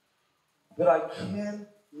 But I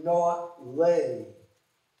cannot lay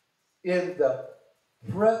in the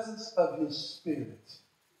presence of his Spirit.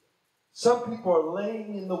 Some people are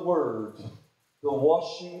laying in the Word, the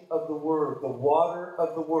washing of the Word, the water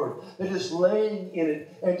of the Word. They're just laying in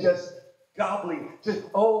it and just gobbling. Just,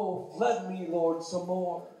 oh, flood me, Lord, some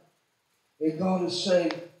more. And God is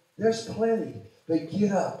saying, there's plenty. But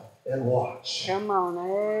get up and watch. Come on,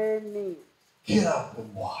 amen. Get up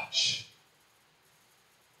and watch.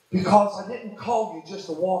 Because I didn't call you just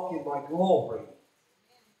to walk in my glory.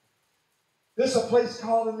 There's a place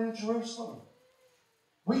called the New Jerusalem.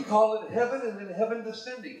 We call it heaven and then heaven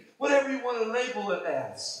descending. Whatever you want to label it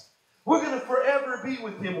as. We're going to forever be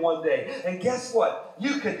with him one day. And guess what?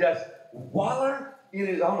 You can just waller in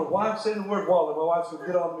it. I don't know why I'm saying the word waller. My wife's going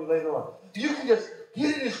to get on to me later on. You can just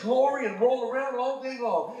get in his glory and roll around all day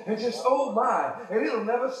long. And just, oh my. And it'll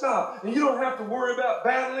never stop. And you don't have to worry about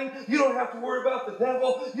battling. You don't have to worry about the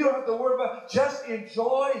devil. You don't have to worry about. Just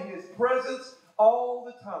enjoy his presence all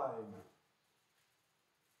the time.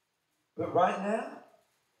 But right now,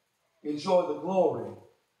 enjoy the glory,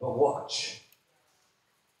 but watch.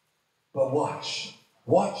 But watch.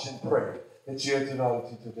 Watch and pray that you enter not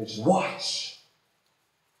into temptation. Watch.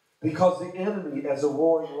 Because the enemy, as a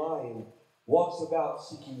roaring lion, walks about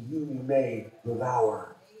seeking whom he may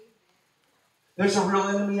devour. There's a real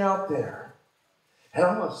enemy out there. And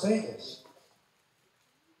I'm going to say this.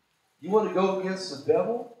 You want to go against the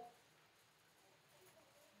devil?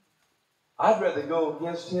 I'd rather go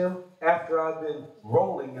against him after I've been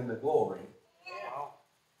rolling in the glory.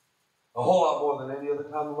 A whole lot more than any other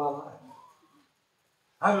time of my life.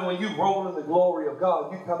 I mean, when you roll in the glory of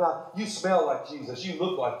God, you come out, you smell like Jesus, you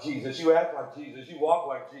look like Jesus, you act like Jesus, you walk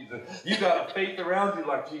like Jesus, you got a faith around you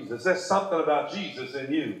like Jesus. There's something about Jesus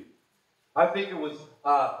in you. I think it was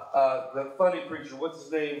the funny preacher, what's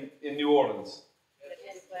his name, in New Orleans?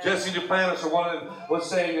 Jesse Duplantis, or one of them, was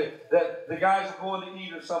saying that the guys are going to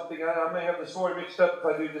eat or something. I may have the story mixed up. If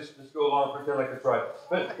I do, just go along and pretend like it's right.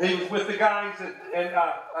 But he was with the guys, and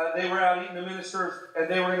they were out eating, the ministers, and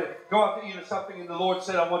they were going to go out to eat or something, and the Lord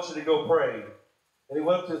said, I want you to go pray. And he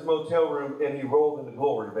went up to his motel room, and he rolled in the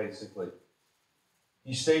glory, basically.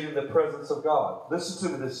 He stayed in the presence of God. Listen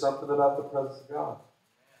to me, there's something about the presence of God.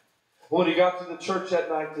 When he got to the church that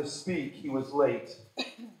night to speak, he was late.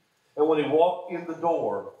 And when he walked in the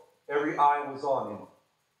door, every eye was on him.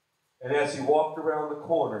 And as he walked around the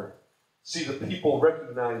corner, see, the people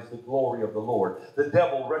recognize the glory of the Lord. The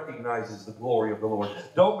devil recognizes the glory of the Lord.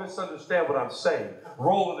 Don't misunderstand what I'm saying.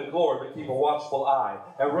 Roll in the glory, but keep a watchful eye.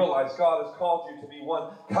 And realize God has called you to be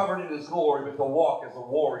one covered in his glory, but to walk as a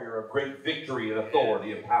warrior of great victory and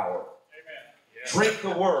authority and power. Drink the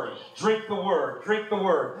word, drink the word, drink the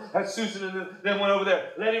word. As Susan and them went over there,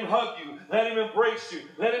 let him hug you, let him embrace you,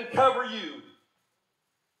 let him cover you.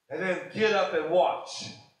 And then get up and watch.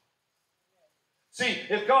 See,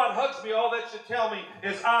 if God hugs me, all that should tell me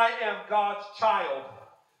is I am God's child.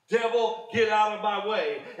 Devil, get out of my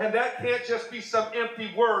way. And that can't just be some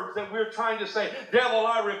empty words that we're trying to say, devil,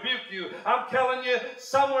 I rebuke you. I'm telling you,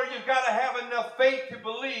 somewhere you've got to have enough faith to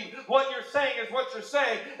believe what you're saying is what you're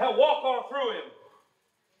saying and walk on through him.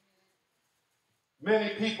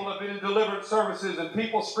 Many people have been in deliverance services and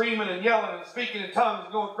people screaming and yelling and speaking in tongues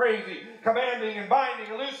and going crazy, commanding and binding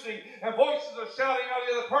and loosening, and voices are shouting out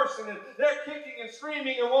the other person, and they're kicking and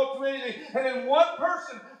screaming and won't do anything. And then one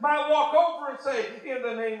person might walk over and say, in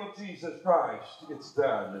the name of Jesus Christ, it's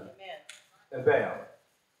done. Amen. And bam.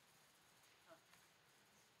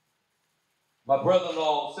 My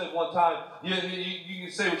brother-in-law said one time, you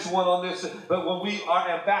can say what you want on this, but when we are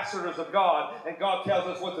ambassadors of God and God tells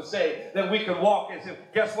us what to say, then we can walk and say,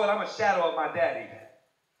 guess what? I'm a shadow of my daddy.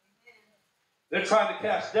 They're trying to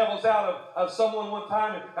cast devils out of someone one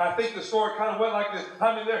time, and I think the story kind of went like this.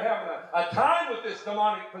 I mean, they're having a time with this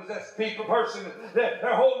demonic possessed person.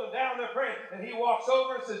 They're holding him down, they're praying, and he walks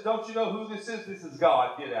over and says, don't you know who this is? This is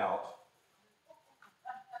God. Get out.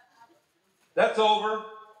 That's over.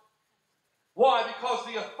 Why? Because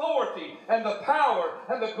the authority and the power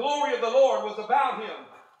and the glory of the Lord was about him.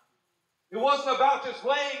 It wasn't about just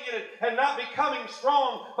laying in it and not becoming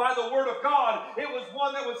strong by the word of God. It was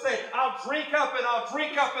one that would say, I'll drink up and I'll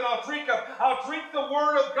drink up and I'll drink up. I'll drink the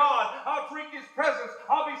word of God. I'll drink his presence.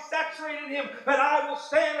 I'll be saturated in him. But I will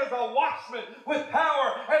stand as a watchman with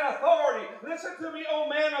power and authority. Listen to me, O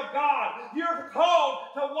man of God. You're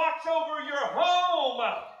called to watch over your home.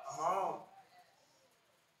 Come on.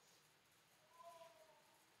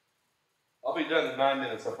 I'll be done in 9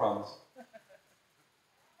 minutes, I promise.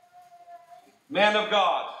 Man of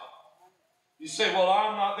God. You say, well,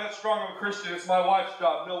 I'm not that strong of a Christian. It's my wife's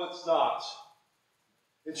job. No, it's not.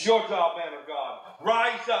 It's your job, man of God.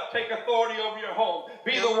 Rise up. Take authority over your home.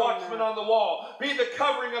 Be the watchman on the wall. Be the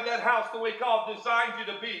covering of that house the way God designed you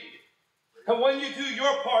to be. And when you do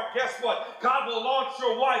your part, guess what? God will launch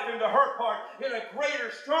your wife into her part in a greater,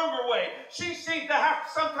 stronger way. She seems to have to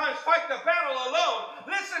sometimes fight the battle alone.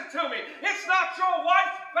 Listen to me. It's not your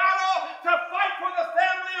wife's battle to fight for the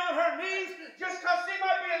family on her knees just because she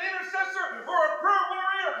might be an intercessor or a prayer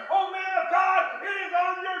warrior. Oh, man of God, it is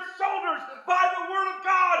on your shoulders by the word of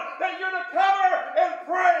God that you're to cover and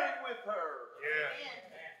pray with her. Yeah.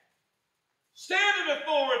 Stand in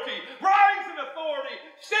authority. Rise in authority.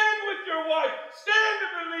 Stand with your wife. Stand to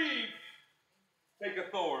believe. Take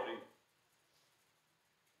authority.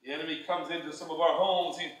 The enemy comes into some of our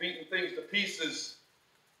homes. He's beating things to pieces.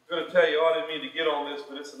 I'm going to tell you, I didn't mean to get on this,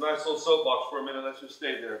 but it's a nice little soapbox for a minute. Let's just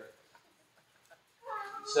stay there.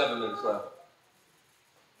 7 minutes left.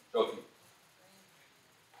 Joking.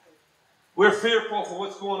 We're fearful for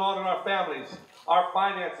what's going on in our families, our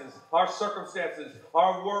finances, our circumstances,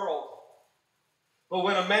 our world. But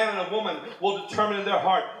when a man and a woman will determine in their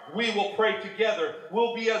heart, we will pray together.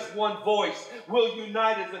 We'll be as one voice. We'll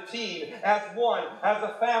unite as a team, as one, as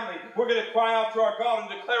a family. We're going to cry out to our God and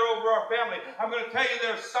declare over our family. I'm going to tell you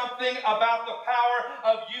there's something about the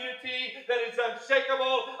power of unity that is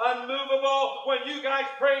unshakable, unmovable. When you guys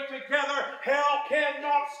pray together, hell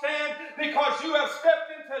cannot stand because you have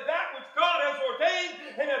stepped into that which God has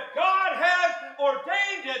ordained. And if God has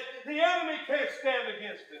ordained it, the enemy can't stand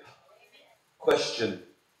against it. Question.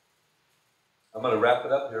 I'm going to wrap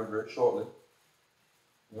it up here very shortly.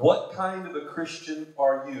 What kind of a Christian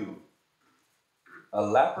are you? A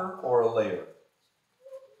lapper or a layer?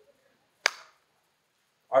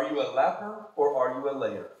 Are you a lapper or are you a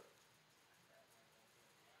layer?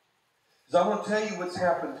 Because I'm going to tell you what's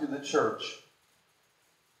happened to the church.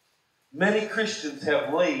 Many Christians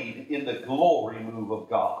have laid in the glory move of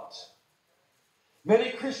God.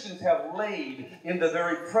 Many Christians have laid in the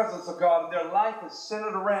very presence of God, and their life is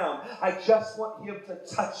centered around, I just want Him to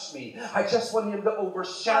touch me. I just want Him to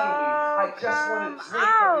overshadow me. I just want to drink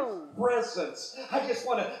of His presence. I just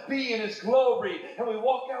want to be in His glory. And we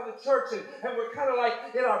walk out of the church, and we're kind of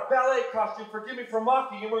like in our ballet costume, forgive me for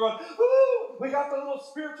mocking, and we're going, ooh, we got the little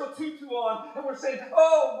spiritual tutu on, and we're saying,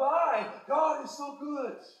 oh my, God is so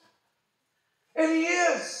good. And He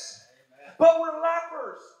is. But we're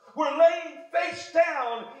lappers. We're laying face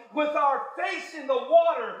down with our face in the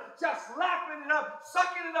water, just lapping it up,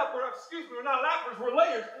 sucking it up. We're not lappers, we're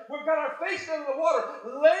layers. We've got our face down in the water,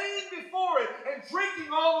 laying before it and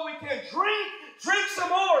drinking all that we can. Drink some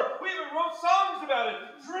more. We even wrote songs about it.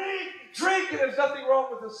 Drink, and there's nothing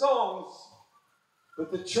wrong with the songs.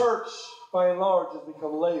 But the church, by and large, has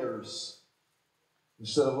become layers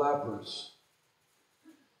instead of lappers.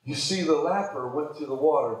 You see, the lapper went through the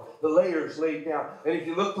water. The layers laid down. And if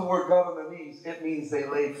you look the word God on their knees, it means they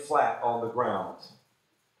laid flat on the ground.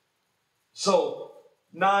 So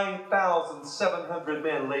 9,700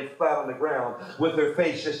 men laid flat on the ground with their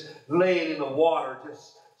face just laying in the water,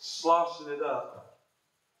 just sloshing it up.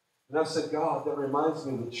 And I said, God, that reminds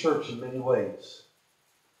me of the church in many ways.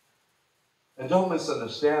 And don't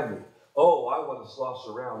misunderstand me. Oh, I want to slosh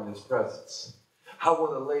around in His presence. I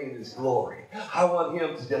want to lay in His glory. I want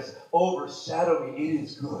Him to just overshadow me. It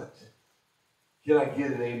is good. Can I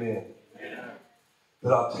get an amen? Yeah.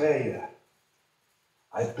 But I'll tell you,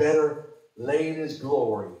 I better lay in His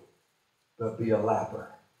glory, but be a lapper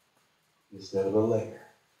instead of a layer.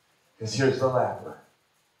 Because here's the lapper.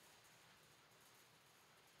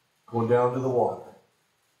 Going down to the water,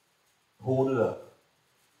 pulling it up,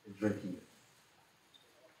 and drinking it.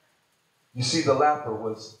 You see, the lapper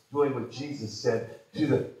was doing what Jesus said to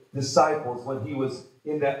the disciples when He was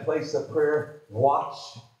in that place of prayer. Watch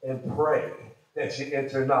and pray that you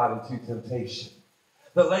enter not into temptation.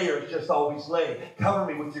 The layers just always lay. Cover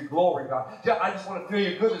me with your glory, God. I just want to feel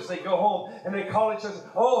your goodness. They go home and they call each other,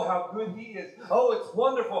 oh, how good He is. Oh, it's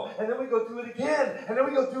wonderful. And then we go do it again. And then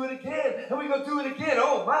we go do it again. And we go do it again.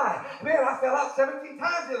 Oh, my. Man, I fell out 17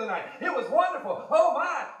 times the other night. It was wonderful. Oh,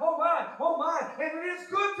 my. Oh, my. Oh, my. And it is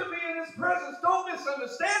good to be in His presence. Don't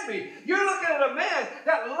misunderstand me. You're looking at a man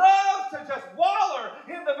that loves to just waller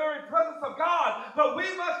in the very presence of God. But we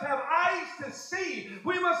must have eyes to see.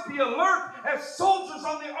 We must be alert as soldiers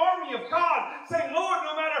on the army of God, saying, Lord,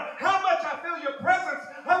 no matter how much I feel your presence,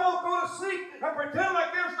 I won't go to sleep and pretend like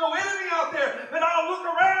there's no enemy out there, but I'll look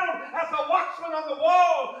around as a watchman on the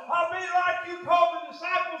wall. I'll be like you called the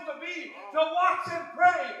disciples to be, to watch and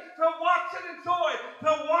pray, to watch and enjoy,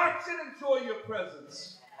 to watch and enjoy your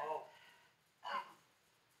presence.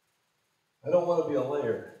 I don't want to be a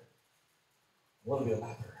layer. I want to be a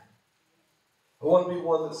leper. I want to be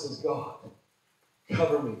one that says, God,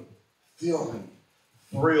 cover me, fill me,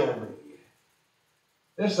 thrill me.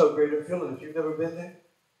 There's no greater feeling if you've never been there.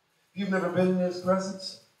 If you've never been in His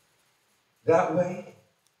presence that way.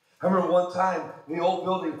 I remember one time, the old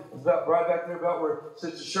building was about right back there about where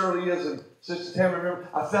Sister Shirley is and Sister Tammy. Remember,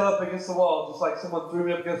 I fell up against the wall, just like someone threw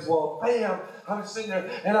me up against the wall. Bam! I'm sitting there,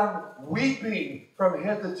 and I'm weeping from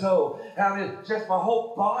head to toe. And I mean, just my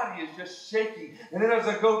whole body is just shaking. And then as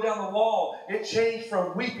I go down the wall, it changed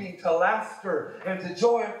from weeping to laughter and to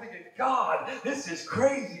joy. I'm thinking, God, this is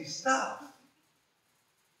crazy stuff.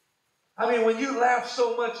 I mean, when you laugh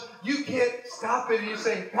so much, you can't stop it. And you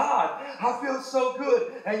say, God, I feel so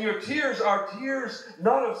good. And your tears are tears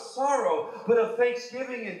not of sorrow, but of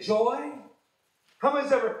thanksgiving and joy. How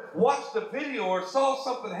many's ever watched a video or saw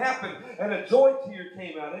something happen and a joy tear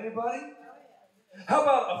came out? Anybody? How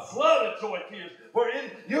about a flood of joy tears?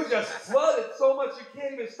 Wherein you're just flooded so much you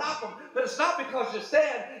can't even stop them. But it's not because you're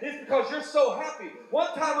sad. It's because you're so happy. One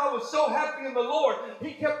time I was so happy in the Lord.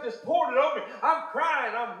 He kept just pouring it over me. I'm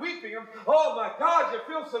crying. I'm weeping. Oh my God, you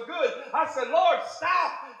feel so good. I said, Lord,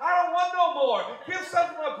 stop. I don't want no more. Give some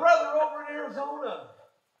to my brother over in Arizona.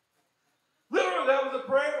 Literally, that was a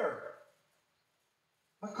prayer.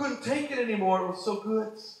 I couldn't take it anymore. It was so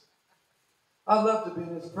good. I love to be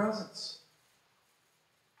in His presence.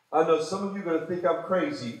 I know some of you are going to think I'm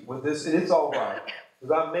crazy with this, and it's all right,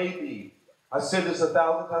 because I may be. I said this 1,000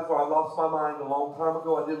 times where I lost my mind a long time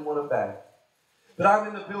ago. I didn't want it back. But I'm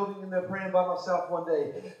in the building, and they're praying by myself one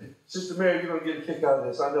day. Sister Mary, you're going to get a kick out of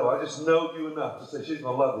this. I know. I just know you enough to say she's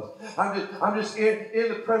going to love this. I'm just in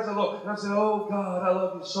the presence of the Lord. And I said, oh, God, I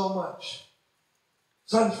love you so much.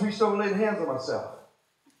 So I just reached over and laid hands on myself.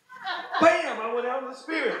 Bam! I went out in the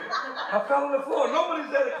Spirit. I fell on the floor.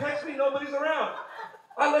 Nobody's there to catch me. Nobody's around.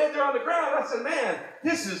 I laid there on the ground. I said, man,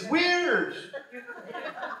 this is weird.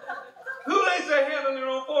 Who lays their hand on their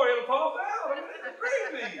own forehead and falls out? I mean, this is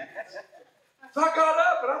crazy. So I got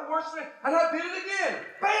up and I'm worshiping, and I did it again.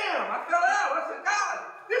 Bam! I fell out. I said, God,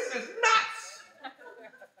 this is nuts.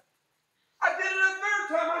 I did it a third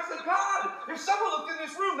time. I said, God, if someone looked in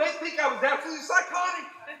this room, they'd think I was absolutely psychotic.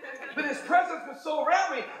 But His presence was so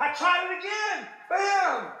around me, I tried it again.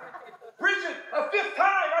 Bam! Bridget, a fifth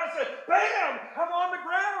time, I said, bam, I'm on the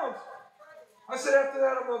ground. I said, after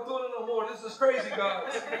that, I'm not doing it no more. This is crazy,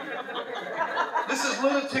 God. This is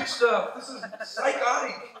lunatic stuff. This is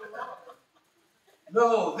psychotic.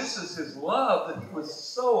 No, this is His love that He was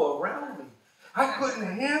so around me. I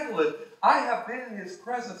couldn't handle it. I have been in His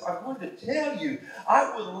presence. I'm going to tell you,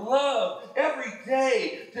 I would love every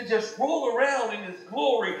day to just roll around in His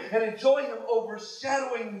glory and enjoy Him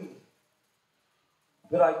overshadowing me.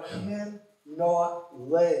 But I cannot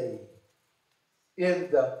lay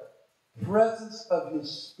in the presence of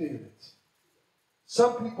His Spirit.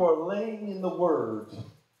 Some people are laying in the Word,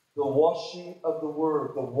 the washing of the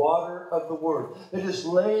Word, the water of the Word. They're just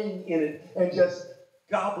laying in it and just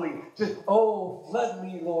gobbling. Just, oh, flood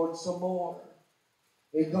me, Lord, some more.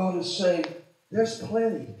 And God is saying, there's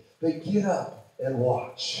plenty, but get up and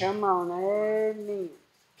watch. Come on, amen.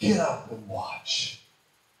 Get up and watch.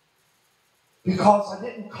 Because I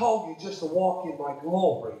didn't call you just to walk in my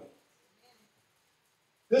glory.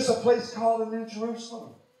 There's a place called the New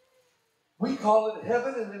Jerusalem. We call it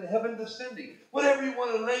heaven and then heaven descending. Whatever you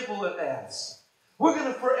want to label it as. We're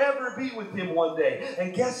going to forever be with Him one day.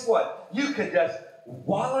 And guess what? You can just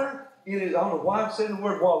waller in His... I don't know why I'm saying the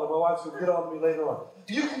word waller. My wife's going to get on me later on.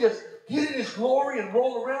 You can just get in His glory and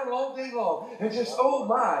roll around all day long. And just, oh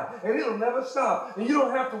my. And it'll never stop. And you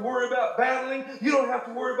don't have to worry about battling. You don't have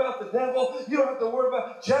to worry about the devil. You don't have to worry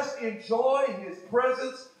about... Just enjoy His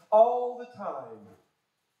presence all the time.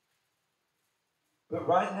 But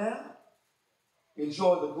right now,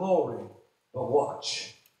 enjoy the glory, but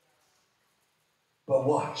watch. But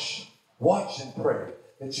watch. Watch and pray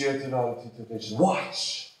that you enter not into temptation.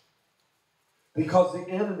 Watch. Because the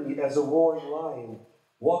enemy, as a roaring lion,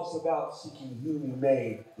 walks about seeking whom he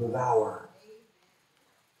may devour.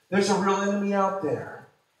 There's a real enemy out there.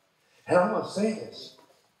 And I'm going to say this.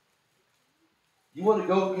 You want to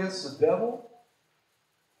go against the devil?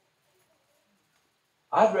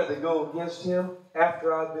 I'd rather go against him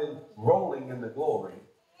after I've been rolling in the glory.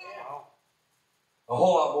 A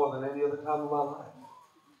whole lot more than any other time in my life.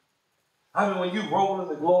 I mean, when you roll in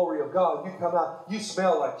the glory of God, you come out, you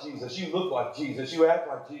smell like Jesus, you look like Jesus, you act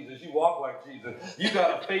like Jesus, you walk like Jesus, you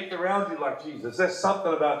got a faith around you like Jesus. There's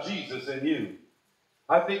something about Jesus in you.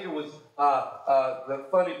 I think it was the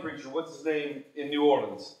funny preacher, what's his name, in New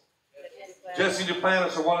Orleans? Jesse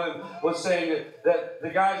Duplantis, or one of them, was saying that the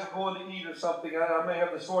guys are going to eat or something. I may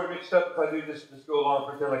have the story mixed up. If I do, just go along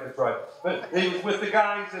and pretend like it's right. But he was with the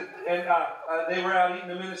guys, and they were out eating,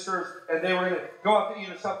 the ministers, and they were going to go out to eat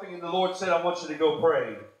or something, and the Lord said, I want you to go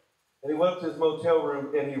pray. And he went up to his motel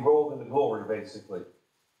room, and he rolled into glory, basically.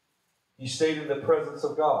 He stayed in the presence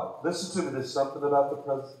of God. Listen to me, there's something about the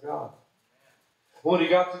presence of God. When he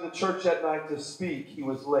got to the church that night to speak, he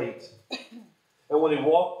was late. And when he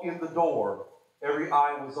walked in the door, every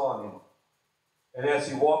eye was on him. And as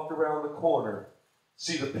he walked around the corner,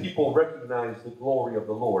 see, the people recognized the glory of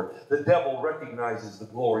the Lord. The devil recognizes the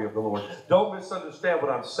glory of the Lord. Don't misunderstand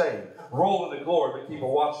what I'm saying. Roll in the glory, but keep a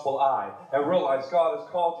watchful eye. And realize God has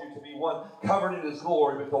called you to be one covered in His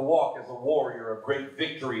glory, but to walk as a warrior of great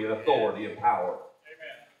victory and authority and power.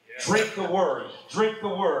 Drink the word, drink the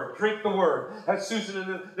word, drink the word. As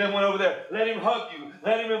Susan then went over there, let him hug you,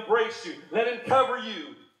 let him embrace you, let him cover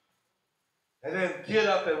you. And then get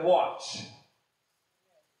up and watch.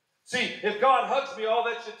 See, if God hugs me, all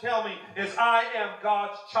that should tell me is I am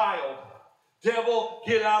God's child. Devil,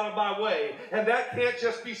 get out of my way. And that can't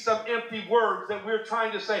just be some empty words that we're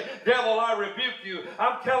trying to say, devil, I rebuke you.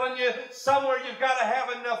 I'm telling you, somewhere you've got to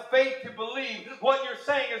have enough faith to believe what you're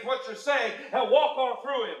saying is what you're saying and walk on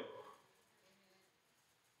through him.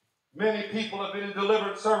 Many people have been in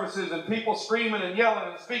deliverance services and people screaming and yelling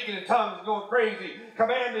and speaking in tongues and going crazy,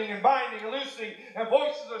 commanding and binding and loosing, and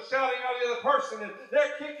voices are shouting out the other person, and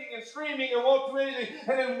they're kicking and screaming and won't do anything.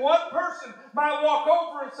 And then one person might walk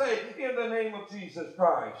over and say, in the name of Jesus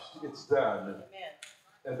Christ, it's done. Amen.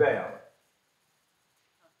 And bam.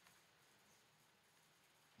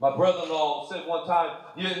 My brother-in-law said one time,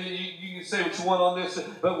 you can say what you want on this,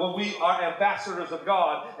 but when we are ambassadors of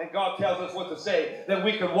God and God tells us what to say, then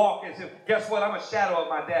we can walk and say, guess what? I'm a shadow of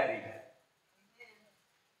my daddy.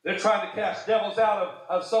 They're trying to cast devils out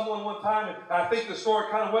of someone one time, and I think the story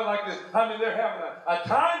kind of went like this. I mean, they're having a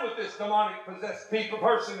time with this demonic possessed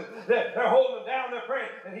person. They're holding him down, they're praying,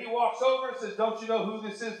 and he walks over and says, don't you know who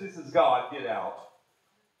this is? This is God. Get out.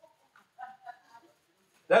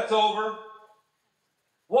 That's over.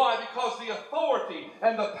 Why? Because the authority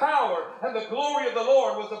and the power and the glory of the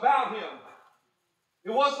Lord was about him.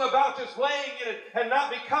 It wasn't about just laying in it and not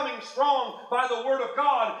becoming strong by the word of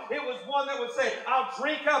God. It was one that would say, I'll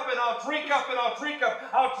drink up and I'll drink up and I'll drink up.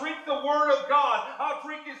 I'll drink the word of God. I'll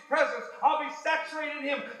drink his presence. I'll be saturated in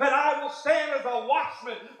him. But I will stand as a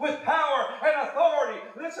watchman with power and authority.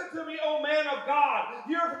 Listen to me, oh man of God.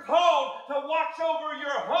 You're called to watch over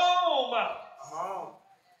your home. Come on.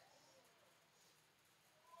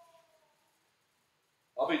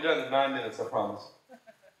 I'll be done in 9 minutes, I promise.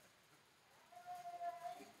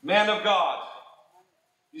 Man of God.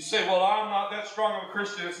 You say, well, I'm not that strong of a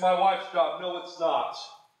Christian. It's my wife's job. No, it's not.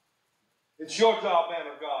 It's your job, man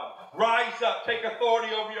of God. Rise up. Take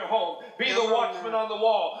authority over your home. Be the watchman on the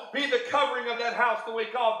wall. Be the covering of that house the way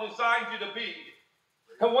God designed you to be.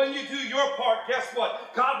 And when you do your part, guess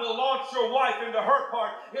what? God will launch your wife into her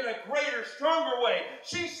part in a greater, stronger way.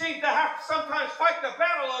 She seems to have to sometimes fight the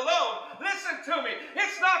battle alone. Listen to me.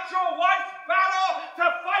 It's not your wife's battle to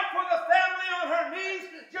fight for the family on her knees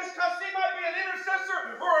just because she might be an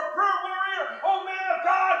intercessor or a prayer warrior. Oh, man of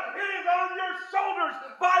God, it is on your shoulders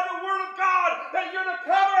by the word of God that you're to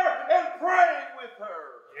cover and pray with her.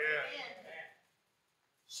 Yeah.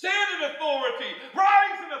 Stand in authority.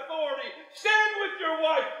 Rise in authority. Stand with your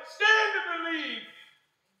wife. Stand to believe.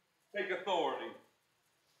 Take authority.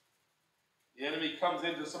 The enemy comes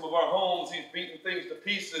into some of our homes. He's beating things to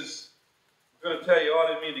pieces. I'm going to tell you, I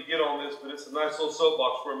didn't mean to get on this, but it's a nice little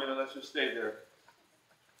soapbox for a minute. Let's just stay there.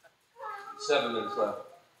 7 minutes left.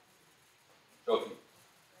 Joking.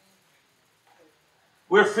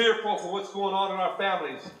 We're fearful for what's going on in our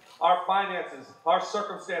families, our finances, our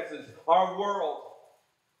circumstances, our world.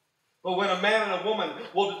 But when a man and a woman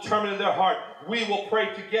will determine in their heart, we will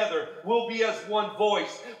pray together. We'll be as one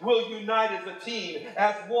voice. We'll unite as a team,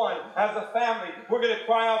 as one, as a family. We're going to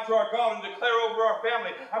cry out to our God and declare over our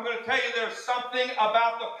family. I'm going to tell you there's something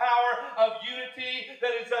about the power of unity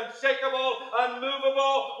that is unshakable,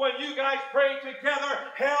 unmovable. When you guys pray together,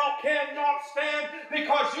 hell cannot stand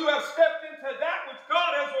because you have stepped into that which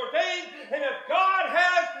God has ordained. And if God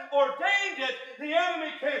has ordained it, the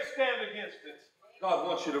enemy can't stand against it. God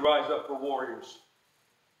wants you to rise up for warriors.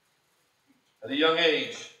 At a young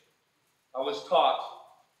age, I was taught,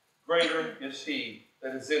 greater is He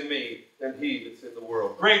that is in me than he that's in the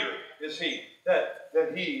world. Greater is he that is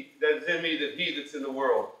in me than he that's in the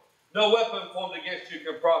world. No weapon formed against you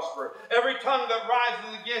can prosper. Every tongue that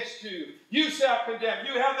rises against you, you shall condemn.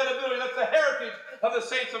 You have that ability. That's the heritage of the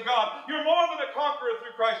saints of God. You're more than a conqueror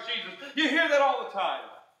through Christ Jesus. You hear that all the time.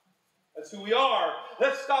 That's who we are.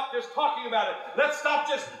 Let's stop just talking about it. Let's stop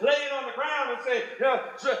just laying on the ground and say,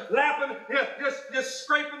 just laughing, just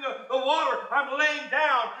scraping the water. I'm laying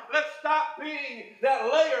down. Let's stop being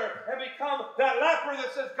that layer and become that lapper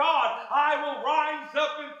that says, God, I will rise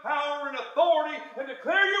up in power and authority and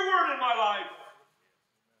declare your word in my life.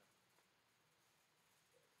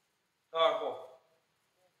 Powerful.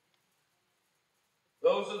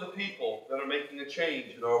 Those are the people that are making a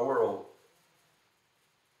change in our world.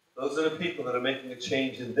 Those are the people that are making a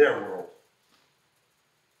change in their world.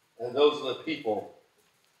 And those are the people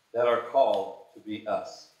that are called to be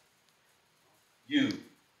us. You.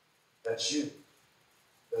 That's you.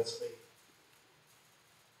 That's me.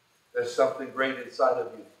 There's something great inside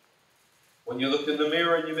of you. When you look in the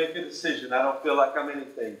mirror and you make a decision, I don't feel like I'm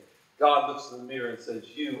anything. God looks in the mirror and says,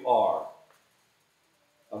 you are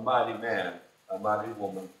a mighty man, a mighty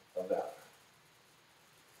woman of valor.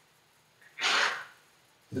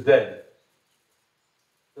 Today,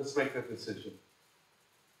 let's make that decision.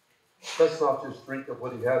 Let's not just drink of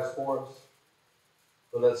what he has for us,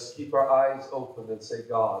 but let's keep our eyes open and say,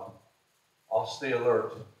 God, I'll stay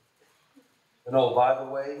alert. And oh, by the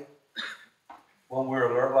way, when we're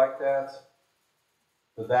alert like that,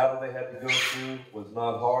 the battle they had to go through was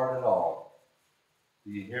not hard at all.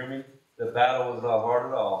 Do you hear me? The battle was not hard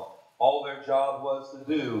at all. All their job was to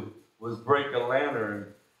do was break a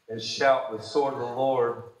lantern and shout the sword of the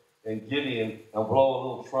Lord and Gideon and blow a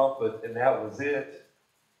little trumpet, and that was it.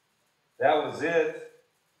 That was it.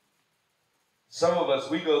 Some of us,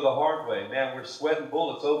 we go the hard way. Man, we're sweating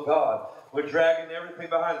bullets. Oh, God. We're dragging everything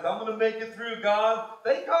behind us. I'm going to make it through, God.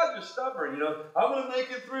 Thank God you're stubborn, I'm going to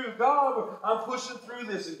make it through. God, I'm pushing through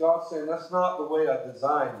this. And God's saying, that's not the way I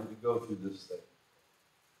designed you to go through this thing.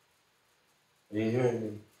 Are you hearing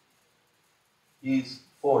me? He's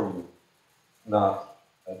for you, not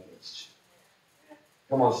against you.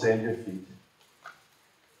 Come on, stand your feet.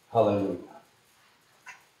 Hallelujah.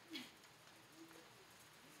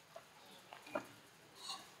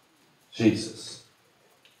 Jesus.